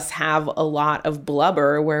some of us have a lot of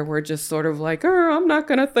blubber where we're just sort of like, oh, I'm not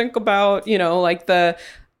going to think about, you know, like the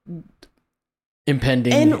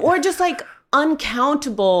impending or just like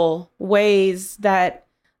uncountable ways that,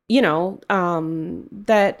 you know,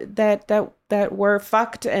 that we're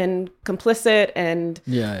fucked and complicit and,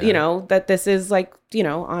 you know, that this is like, you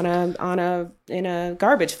know, in a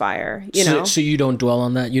garbage fire, you know? So you don't dwell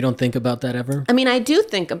on that? You don't think about that ever? I mean, I do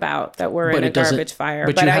think about that we're in a garbage fire,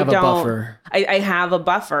 but I don't. A buffer. I have a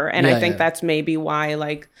buffer. And I think that's maybe why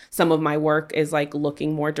like some of my work is like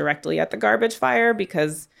looking more directly at the garbage fire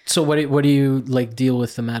because. So what do you like deal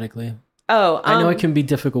with thematically? Oh, I know it can be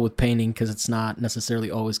difficult with painting because it's not necessarily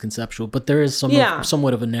always conceptual, but there is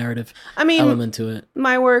somewhat of a narrative element to it.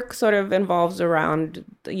 My work sort of involves around,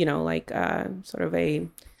 you know, like sort of a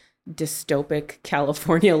dystopic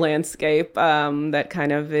California landscape that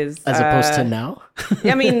kind of is... As opposed to now?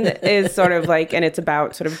 I mean, is sort of like, and it's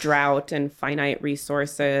about sort of drought and finite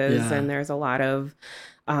resources, and there's a lot of,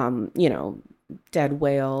 you know, dead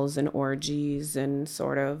whales and orgies and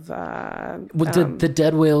sort of the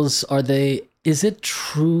dead whales, is it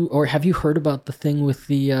true, or have you heard about the thing with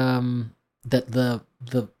the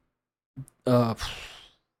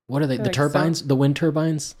what are they, the like turbines, the wind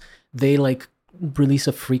turbines, they like release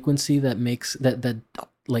a frequency that makes that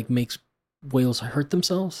makes whales hurt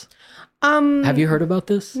themselves? Have you heard about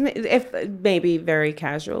this? If maybe very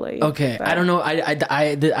casually. Okay, but I don't know.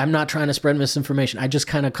 I'm not trying to spread misinformation. I just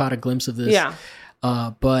kind of caught a glimpse of this. Yeah.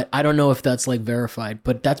 But I don't know if that's like verified.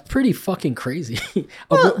 But that's pretty fucking crazy.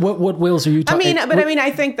 Well, what whales are you talking? I mean,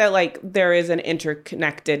 I think that like there is an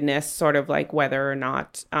interconnectedness, sort of like whether or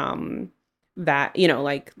not that, you know,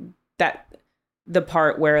 like that the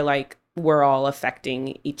part where like we're all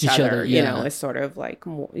affecting each other, you know, is sort of like,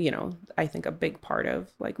 you know, I think a big part of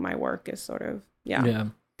like my work is sort of,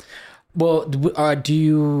 Well, where do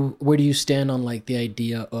you stand on like the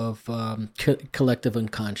idea of collective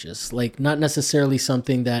unconscious? Like not necessarily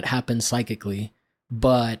something that happens psychically,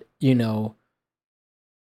 but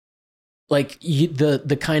like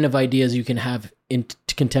the kind of ideas you can have in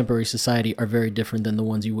contemporary society are very different than the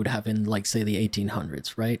ones you would have in like say the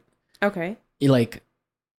 1800s, right? Okay. Like,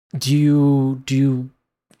 do you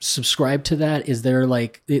subscribe to that? Is there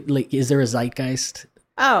is there a zeitgeist?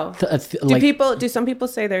 Oh, do some people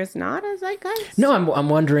say there's not a zeitgeist? No, I'm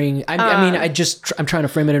wondering. I mean, I'm trying to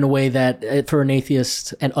frame it in a way that for an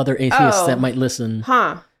atheist and other atheists that might listen.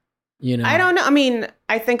 Huh. I don't know. I mean,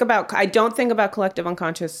 I don't think about collective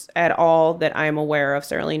unconscious at all that I'm aware of,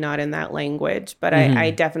 certainly not in that language, but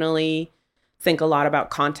I definitely think a lot about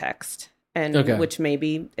context. And which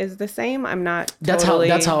maybe is the same. I'm not. That's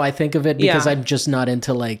how I think of it, because I'm just not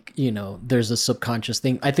into like there's a subconscious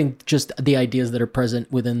thing. I think just the ideas that are present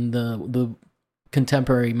within the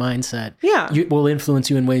contemporary mindset, will influence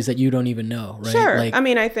you in ways that you don't even know. Right? Sure. Like, I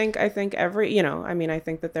mean, I think every I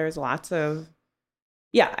think that there's lots of.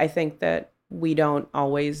 Yeah, I think that we don't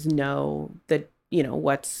always know that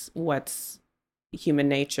what's human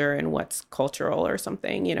nature and what's cultural or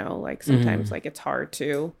something. Like sometimes like it's hard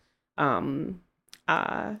to.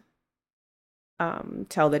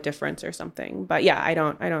 Tell the difference or something, but I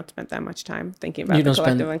don't spend that much time thinking about the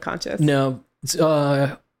collective unconscious. No, it's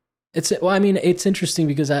interesting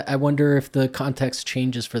because I wonder if the context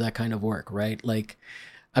changes for that kind of work, right? Like,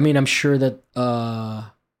 I mean, I'm sure that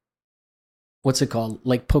what's it called?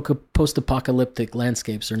 Like post-apocalyptic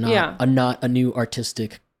landscapes are not a new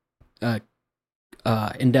artistic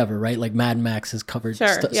endeavor, right? Like Mad Max has covered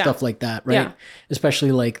stuff like that, right? Yeah.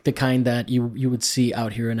 Especially like the kind that you would see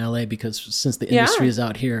out here in LA, because since the industry is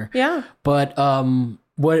out here. Yeah. But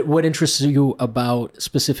what interests you about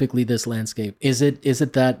specifically this landscape? Is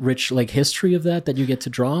it that rich like history of that you get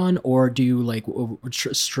to draw on, or do you like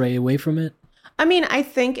stray away from it? I mean, I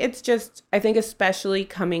think especially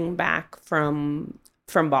coming back from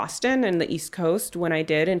Boston and the East Coast when I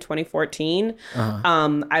did in 2014,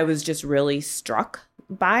 I was just really struck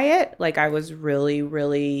by it. Like I was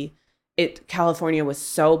really, California was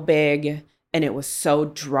so big and it was so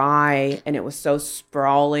dry and it was so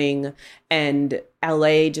sprawling, and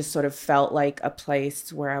LA just sort of felt like a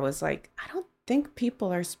place where I was like, I don't think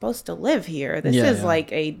people are supposed to live here. This is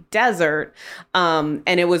like a desert. And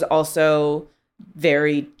it was also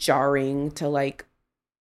very jarring to like,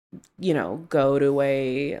 go to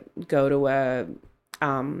an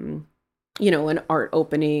art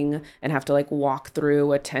opening and have to like walk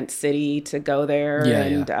through a tent city to go there.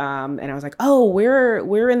 And I was like, oh,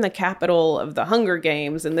 we're in the capital of the Hunger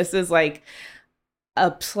Games. And this is like a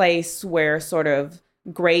place where sort of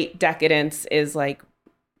great decadence is like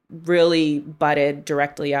really butted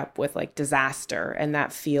directly up with like disaster. And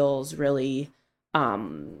that feels really,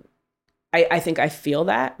 I think I feel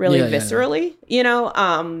that really viscerally,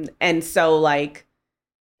 and so like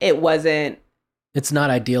it's not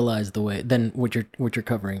idealized the way then what you're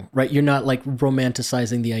covering, right? You're not like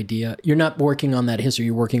romanticizing the idea. You're not working on that history.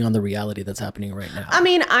 You're working on the reality that's happening right now. I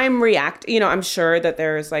mean, I'm sure that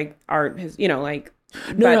there's like art, I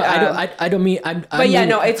don't mean.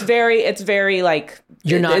 It's very like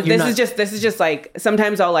this is just like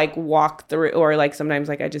sometimes I'll like walk through, or like sometimes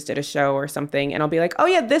like I just did a show or something and I'll be like, oh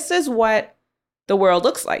yeah, this is what the world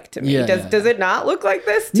looks like to me. Does it not look like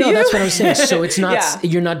this to you? No, that's what I'm saying. So it's not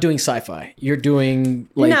you're not doing sci-fi. You're doing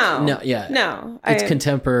like it's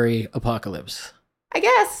contemporary apocalypse. I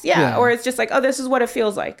guess, or it's just like, oh, this is what it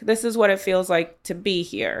feels like. This is what it feels like to be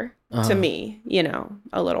here to me,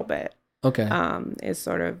 a little bit. Okay. Is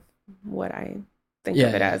sort of what I think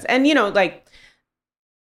of it as. And, like,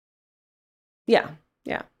 yeah.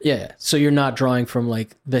 So you're not drawing from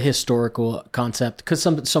like the historical concept, because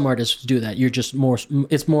some artists do that. You're just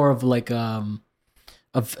it's more of like a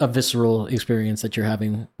visceral experience that you're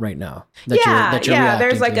having right now. That you're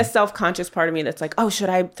there's like a self-conscious part of me that's like, oh, should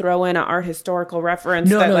I throw in an art historical reference?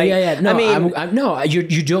 No. You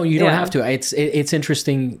don't have to. It's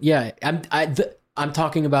interesting. Yeah. I'm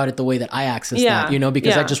talking about it the way that I access that,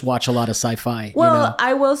 because I just watch a lot of sci-fi. Well,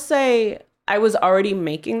 I will say I was already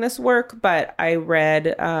making this work, but I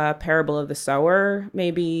read Parable of the Sower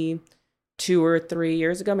maybe 2 or 3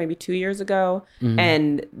 years ago, maybe 2 years ago. Mm-hmm.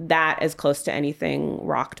 And that, as close to anything,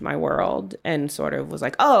 rocked my world and sort of was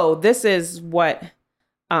like, oh, this is what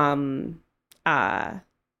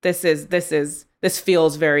this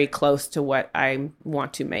feels very close to what I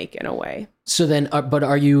want to make in a way. So then, but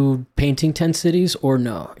are you painting tent cities or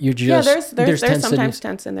no? You're just there's sometimes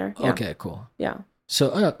tents in there. Yeah. Okay, cool. Yeah.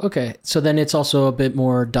 So okay, so then it's also a bit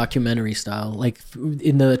more documentary style, like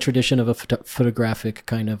in the tradition of a photographic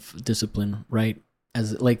kind of discipline, right?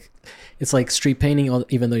 As like, it's like street painting,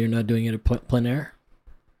 even though you're not doing it at plein air.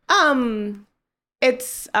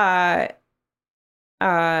 It's I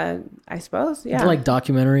suppose, yeah. Like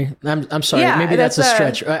documentary. I'm sorry, yeah, maybe that's a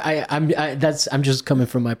stretch. I'm just coming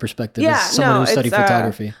from my perspective as someone who studied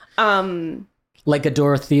photography. Like a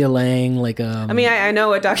Dorothea Lange, like I mean, I know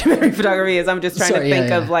what documentary photography is. I'm just trying to think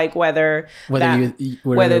of like whether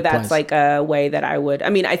that's like a way that I would. I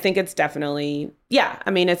mean, I think it's definitely, yeah. I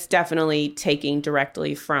mean, it's definitely taking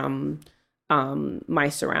directly from my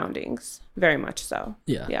surroundings, very much so.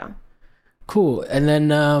 Yeah. Yeah. Cool. And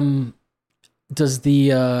then does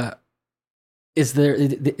the is there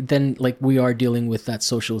then, like, we are dealing with that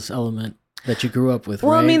socialist element that you grew up with,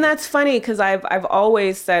 well, right? I mean, that's funny because I've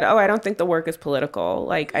always said, oh, I don't think the work is political.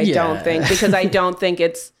 Like, I don't think, because I don't think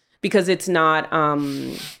it's not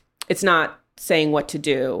saying what to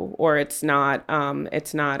do, or it's not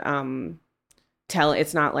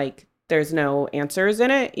like there's no answers in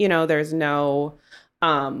it. You know, there's no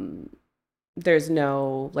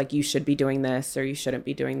like, you should be doing this or you shouldn't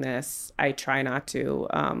be doing this. I try not to.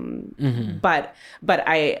 But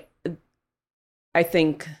I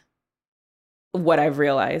think what I've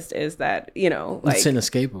realized is that, you know, like, it's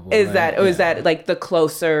inescapable. Is right? that like the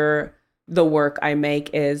closer the work I make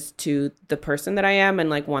is to the person that I am. And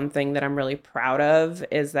like, one thing that I'm really proud of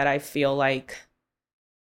is that I feel like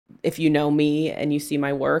if you know me and you see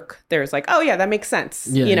my work, there's like, oh yeah, that makes sense,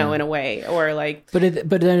 in a way, or like.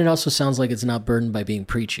 But then it also sounds like it's not burdened by being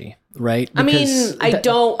preachy, right? Because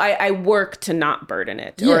I work to not burden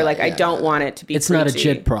it, or like, I don't want it to be. It's preachy. not a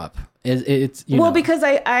jit prop. It's because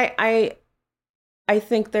I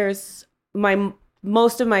think there's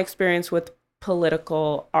most of my experience with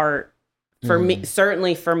political art for me,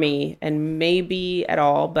 certainly for me, and maybe at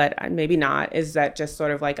all, but maybe not, is that just sort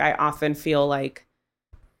of like, I often feel like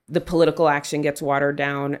the political action gets watered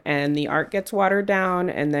down and the art gets watered down,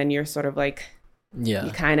 and then you're sort of like,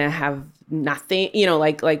 you kind of have nothing,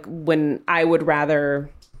 like when I would rather,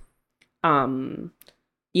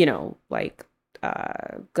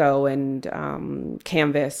 go and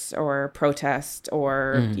canvas or protest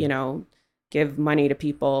or, give money to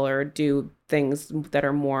people or do things that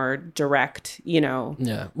are more direct,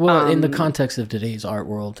 Yeah. Well, in the context of today's art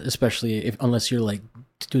world, especially unless you're like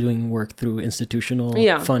doing work through institutional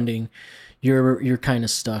funding, you're kind of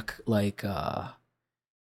stuck, like,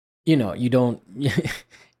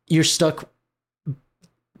 you're stuck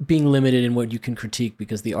being limited in what you can critique,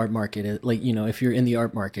 because the art market is like, if you're in the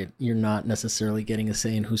art market, you're not necessarily getting a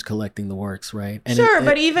say in who's collecting the works, right? And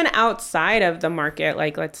but even outside of the market,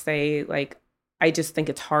 like, let's say, like, I just think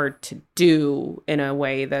it's hard to do in a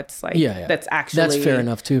way that's like, that's actually, that's fair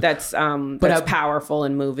enough too. That's that's powerful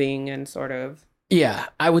and moving and sort of. Yeah,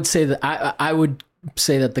 I would say that I would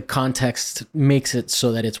say that the context makes it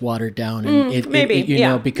so that it's watered down, and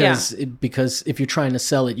because if you're trying to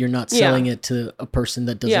sell it, you're not selling it to a person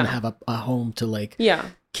that doesn't have a home to like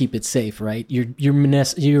keep it safe, right? You're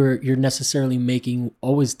necessarily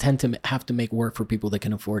always tend to have to make work for people that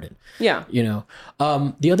can afford it. Yeah.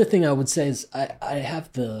 The other thing I would say is I have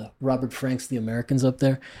the Robert Frank's The Americans up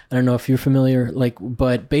there. I don't know if you're familiar,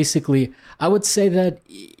 but basically I would say that,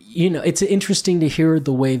 it's interesting to hear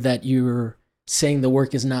the way that you're saying the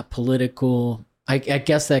work is not political. I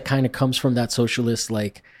guess that kind of comes from that socialist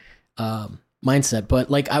mindset,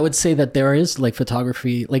 but like, I would say that there is like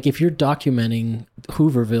photography, like if you're documenting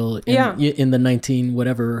Hooverville in the 19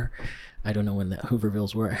 whatever, I don't know when that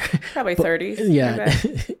Hoovervilles were, probably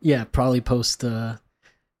 30s. Yeah, probably post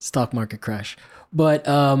stock market crash, but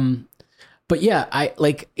yeah, I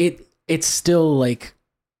like it. It's still like,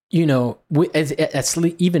 even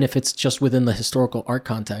if it's just within the historical art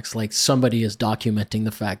context, like somebody is documenting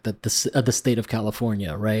the fact that the state of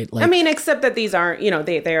California, right? Like, I mean, except that these aren't,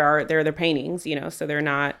 they're their paintings, so they're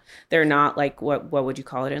not like, what would you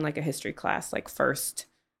call it in like a history class, like first.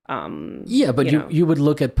 But you would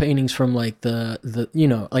look at paintings from like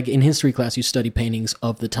the like in history class, you study paintings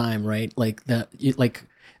of the time, right? Like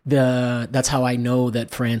that's how I know that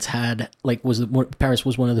France had Paris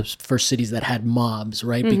was one of the first cities that had mobs,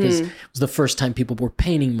 right? Because it was the first time people were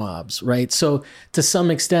painting mobs, right? So to some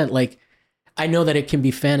extent, like, I know that it can be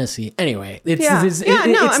fantasy. Anyway, this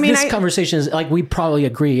conversation is like, we probably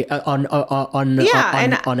agree on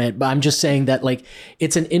it, but I'm just saying that like,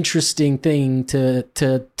 it's an interesting thing to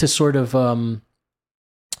sort of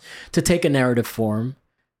to take a narrative form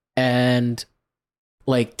and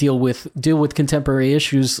like deal with contemporary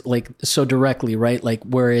issues like so directly, right? Like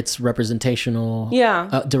where it's representational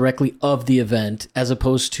directly of the event, as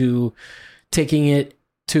opposed to taking it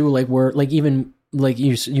to like where like even like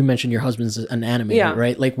you mentioned your husband's an animator,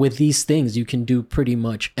 right? Like with these things you can do pretty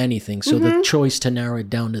much anything. So the choice to narrow it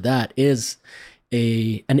down to that is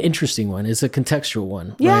an interesting one. It's a contextual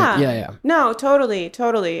one. Yeah. Right? Yeah. No,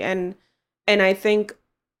 totally. And I think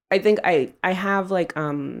I have like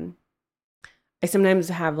I sometimes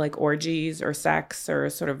have like orgies or sex or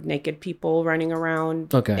sort of naked people running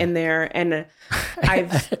around in there. And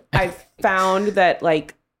I've found that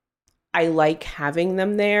like I like having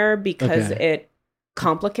them there because it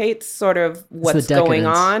complicates sort of what's going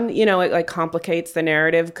on. You know, it like complicates the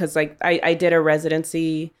narrative because like I did a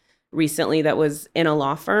residency recently that was in a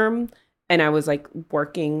law firm and I was like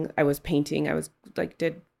I was painting. I was like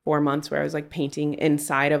did 4 months where I was like painting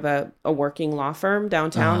inside of a working law firm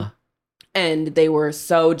downtown. And they were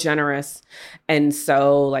so generous. And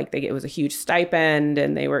so like it was a huge stipend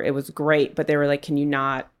and it was great. But they were like, can you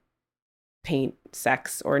not paint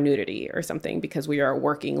sex or nudity or something? Because we are a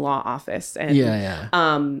working law office. And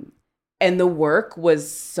and the work was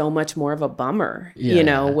so much more of a bummer, you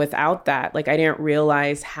know, without that. Like I didn't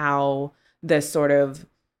realize how this sort of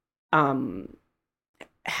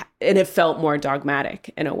and it felt more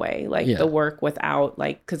dogmatic in a way, like the work without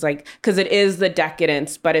like, cause it is the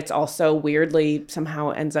decadence, but it's also weirdly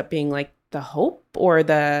somehow ends up being like the hope or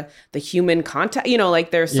the human contact, you know,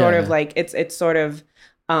 like they're sort of like, it's sort of,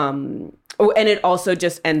 and it also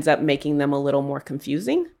just ends up making them a little more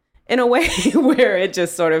confusing in a way where it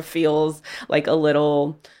just sort of feels like a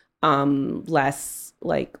little, less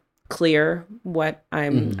like clear what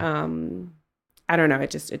I'm, I don't know. It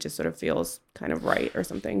just sort of feels kind of right or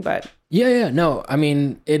something, but no, I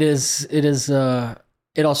mean, it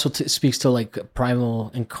also speaks to like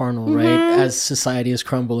primal and carnal, right? As society is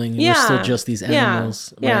crumbling, we're still just these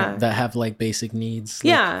animals right? that have like basic needs,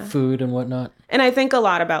 like food and whatnot. And I think a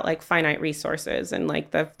lot about like finite resources and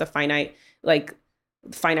like the finite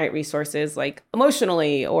resources, like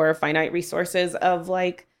emotionally, or finite resources of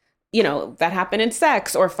like, you know, that happen in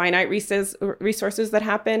sex, or finite resources that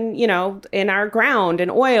happen, you know, in our ground and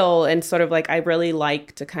oil. And sort of like, I really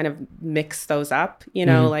like to kind of mix those up, you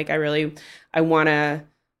know, like I want to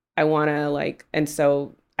like, and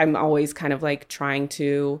so I'm always kind of like trying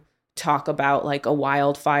to talk about like a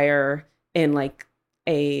wildfire in like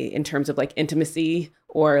in terms of like intimacy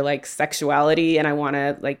or like sexuality. And I want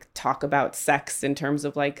to like talk about sex in terms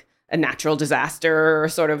of like a natural disaster or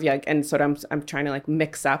sort of like, and sort of I'm trying to like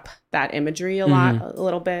mix up that imagery a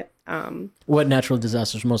little bit. What natural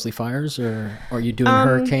disasters? Mostly fires, or are you doing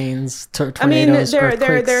hurricanes, tornadoes, I mean,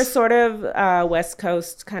 they're sort of West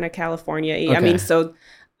Coast kind of California.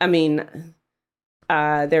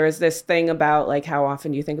 There was this thing about like how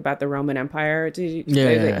often you think about the Roman Empire. I think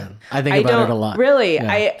about it a lot. Really,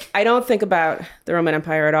 I don't think about the Roman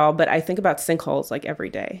Empire at all, but I think about sinkholes like every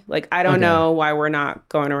day. Like I don't know why we're not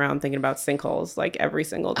going around thinking about sinkholes like every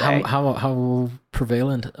single day. How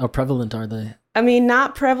prevalent are they? I mean,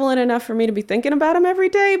 not prevalent enough for me to be thinking about them every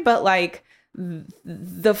day, but like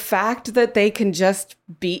the fact that they can just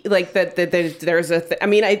be like that there's I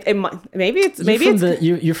mean,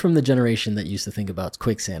 you're from the generation that used to think about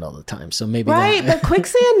quicksand all the time, so maybe but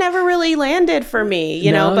quicksand never really landed for me,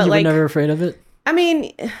 you know. But you like, were never afraid of it. I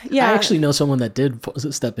mean, yeah. I actually know someone that did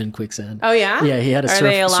step in quicksand. Oh yeah, yeah. He had a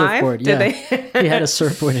surfboard. Did they? He had a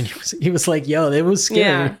surfboard, and he was like, "Yo, it was scary."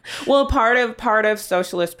 Yeah. Well, part of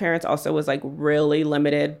socialist parents also was like really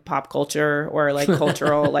limited pop culture or like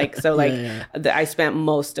cultural, like so like I spent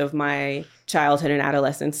most of my childhood and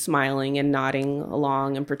adolescence smiling and nodding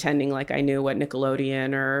along and pretending like I knew what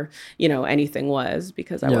Nickelodeon or you know anything was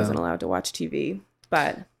because I wasn't allowed to watch TV,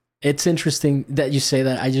 but. It's interesting that you say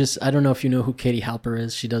that. I don't know if you know who Katie Halper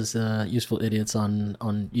is. She does Useful Idiots on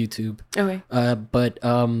YouTube. Okay. But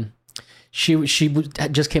she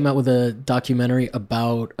just came out with a documentary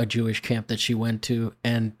about a Jewish camp that she went to,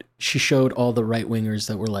 and she showed all the right wingers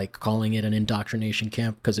that were like calling it an indoctrination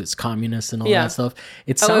camp because it's communist and all that stuff.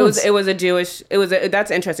 That's interesting. It was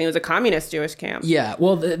a communist Jewish camp. Yeah.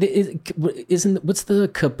 Well, what's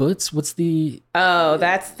the kibbutz? What's the? Oh,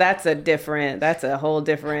 that's a whole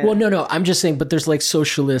different. Well, no. I'm just saying, but there's like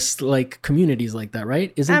socialist like communities like that,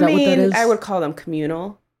 right? Isn't that what that is? I would call them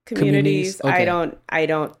communal communities. Okay. I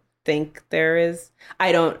don't think there is.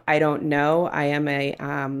 I don't know. I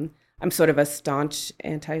am I'm sort of a staunch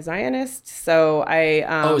anti-Zionist, so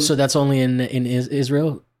so that's only in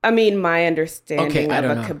Israel? I mean, my understanding of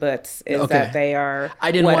a kibbutz is that they are.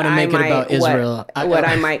 I didn't want to make it about Israel. What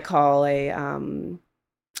I might call a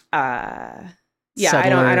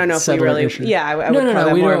settler, I don't know if we really issue. I would call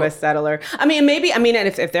them more of a settler. I mean, maybe. I mean, and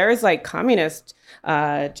if there is like communist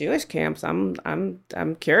Jewish camps,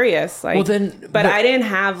 I'm curious. Like, but I didn't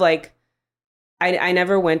have like. I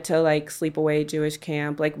never went to like sleepaway Jewish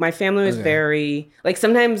camp. Like my family was very like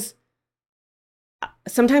sometimes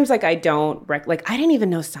like I don't like I didn't even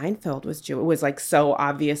know Seinfeld was Jew. It was like so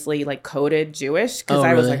obviously like coded Jewish because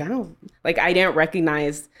I was like I didn't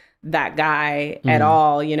recognize that guy at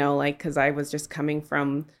all, you know, like because I was just coming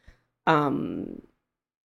from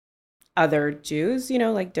other Jews, you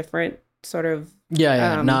know, like different sort of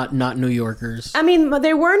not New Yorkers. I mean,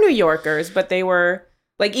 they were New Yorkers, but they were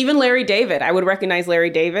like even Larry David. I would recognize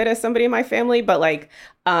Larry David as somebody in my family, but like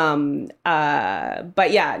but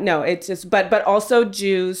yeah, no, it's just but also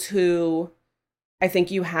Jews who I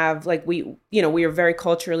think you have like we are very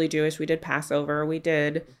culturally Jewish. We did Passover, we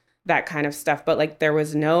did that kind of stuff, but like there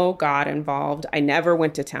was no God involved. I never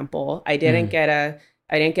went to temple. I didn't get a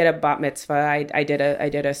bat mitzvah. I did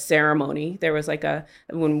a ceremony. There was like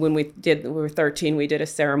when we were 13, we did a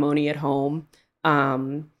ceremony at home.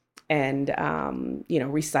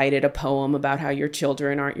 Recited a poem about how your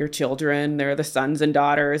children aren't your children. They're the sons and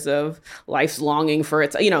daughters of life's longing for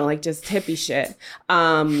its, like just hippie shit.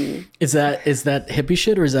 Is that hippie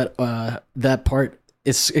shit, or is that that part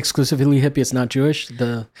is exclusively hippie? It's not Jewish.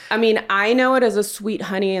 I mean, I know it as a Sweet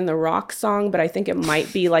Honey in the Rock song, but I think it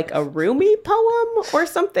might be like a Rumi poem or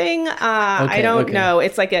something. I don't know.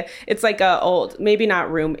 It's like a old, maybe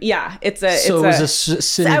not Rumi. Yeah, it's a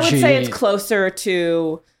synergy. I would say it's closer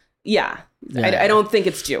to. Yeah. I don't think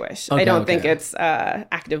it's Jewish. I don't think it's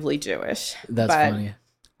actively Jewish. That's funny.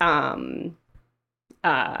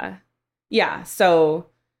 Yeah. So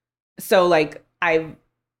like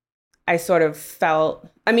I sort of felt,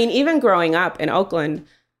 I mean, even growing up in Oakland,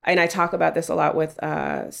 and I talk about this a lot with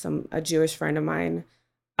a Jewish friend of mine,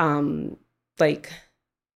 like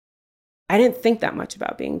I didn't think that much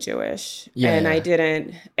about being Jewish. I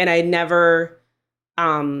never,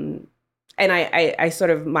 and I sort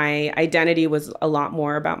of, my identity was a lot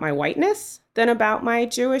more about my whiteness than about my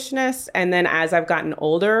Jewishness. And then as I've gotten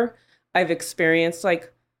older, I've experienced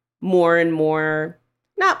like more and more,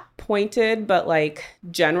 not pointed, but like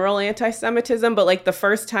general anti-Semitism. But like the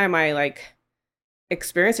first time I like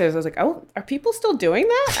experienced it, I was like, oh, are people still doing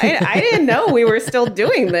that? I didn't know we were still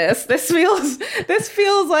doing this. This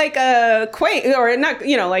feels like a quaint, or not,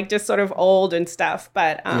 like just sort of old and stuff.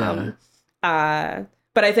 But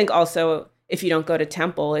but I think also if you don't go to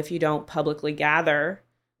temple, if you don't publicly gather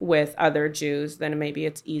with other Jews, then maybe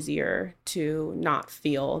it's easier to not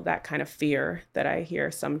feel that kind of fear that I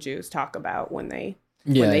hear some Jews talk about when they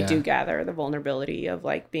do gather, the vulnerability of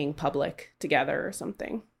like being public together or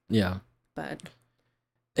something. Yeah. But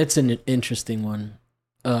it's an interesting one.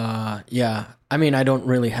 Yeah. I mean, I don't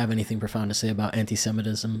really have anything profound to say about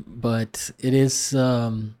anti-Semitism, but it is,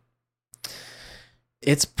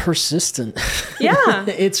 it's persistent. Yeah.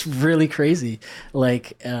 It's really crazy.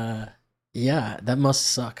 Like, yeah, that must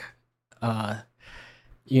suck. To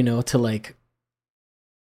like,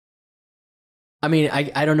 I mean,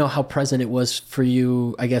 I don't know how present it was for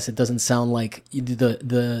you. I guess it doesn't sound like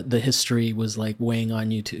the history was like weighing on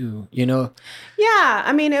you too, Yeah,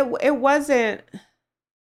 I mean, it wasn't,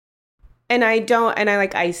 and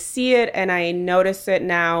I see it and I notice it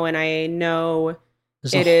now, and I know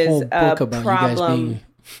there's a whole book about problem. You guys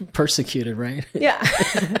being persecuted, right? Yeah.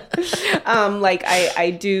 Like I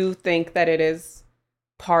do think that it is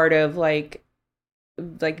part of like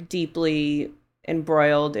deeply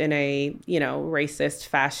embroiled in a racist,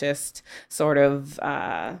 fascist sort of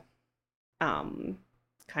kind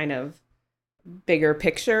of bigger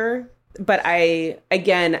picture. But I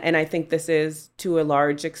think this is to a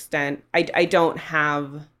large extent, I don't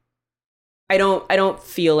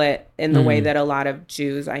feel it in the way that a lot of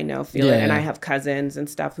Jews I know feel it. And I have cousins and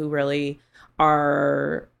stuff who really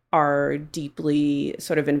are deeply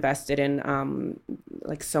sort of invested in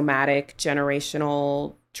like somatic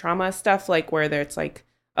generational trauma stuff, like where it's like,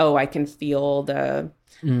 oh, I can feel the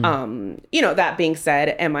that being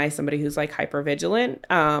said, am I somebody who's like hyper vigilant?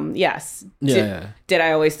 Yes. Did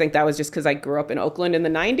I always think that was just because I grew up in Oakland in the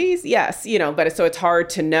 90s? Yes. But so it's hard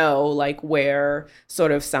to know like where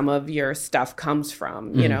sort of some of your stuff comes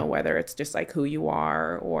from, whether it's just like who you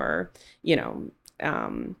are or, yeah.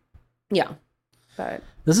 But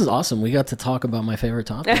this is awesome. We got to talk about my favorite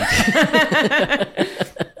topic.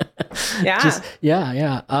 Yeah.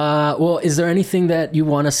 Well, is there anything that you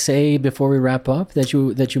want to say before we wrap up that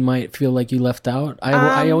you might feel like you left out?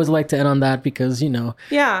 I always like to end on that because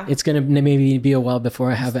it's gonna maybe be a while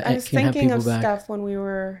before I was thinking of stuff when we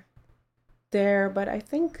were there, but I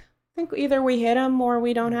think think either we hit them or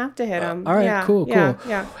we don't have to hit them. All right, cool.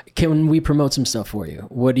 Yeah. Can we promote some stuff for you?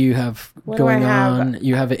 What do you have going on?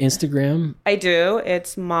 You have an Instagram? I do.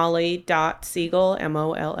 It's molly.segal,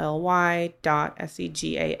 MOLLY.SEGAL.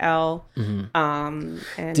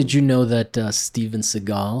 And did you know that Steven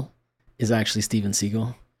Seagal is actually Steven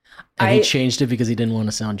Seagal? And he changed it because he didn't want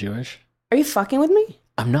to sound Jewish? Are you fucking with me?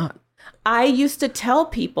 I'm not. I used to tell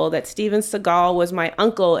people that Steven Seagal was my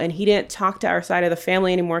uncle and he didn't talk to our side of the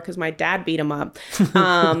family anymore because my dad beat him up.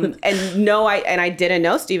 I didn't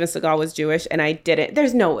know Steven Seagal was Jewish and I didn't.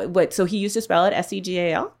 There's no, so he used to spell it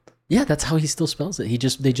Segal? Yeah, that's how he still spells it.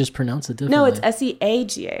 They just pronounce it differently. No, it's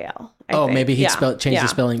Seagal. Maybe he changed the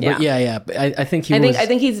spelling. But I think I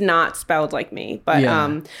think he's not spelled like me,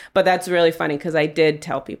 but that's really funny because I did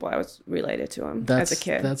tell people I was related to him as a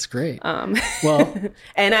kid. That's great. Well,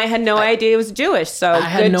 and I had no idea he was Jewish. So I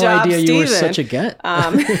had no idea Steven. You were such a get.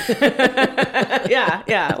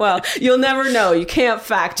 Yeah. Well, you'll never know. You can't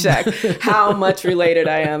fact check how much related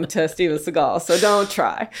I am to Steven Seagal, so don't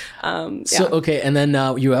try. So okay, and then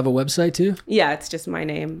you have a website too? Yeah, it's just my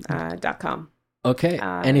name .com. Okay.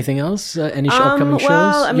 Anything else? Any upcoming shows?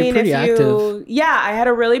 Well, I mean, you're pretty active. Yeah, I had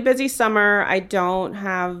a really busy summer. I don't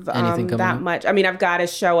have that up? much. I mean, I've got a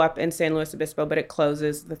show up in San Luis Obispo, but it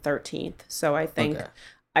closes the 13th. So I think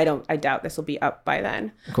I doubt this will be up by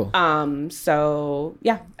then. Cool. So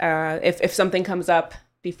yeah, if something comes up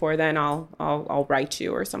before then, I'll write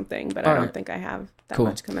you or something. But I don't think I have that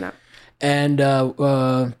much coming up. And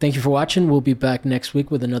thank you for watching. We'll be back next week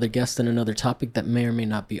with another guest and another topic that may or may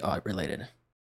not be art related.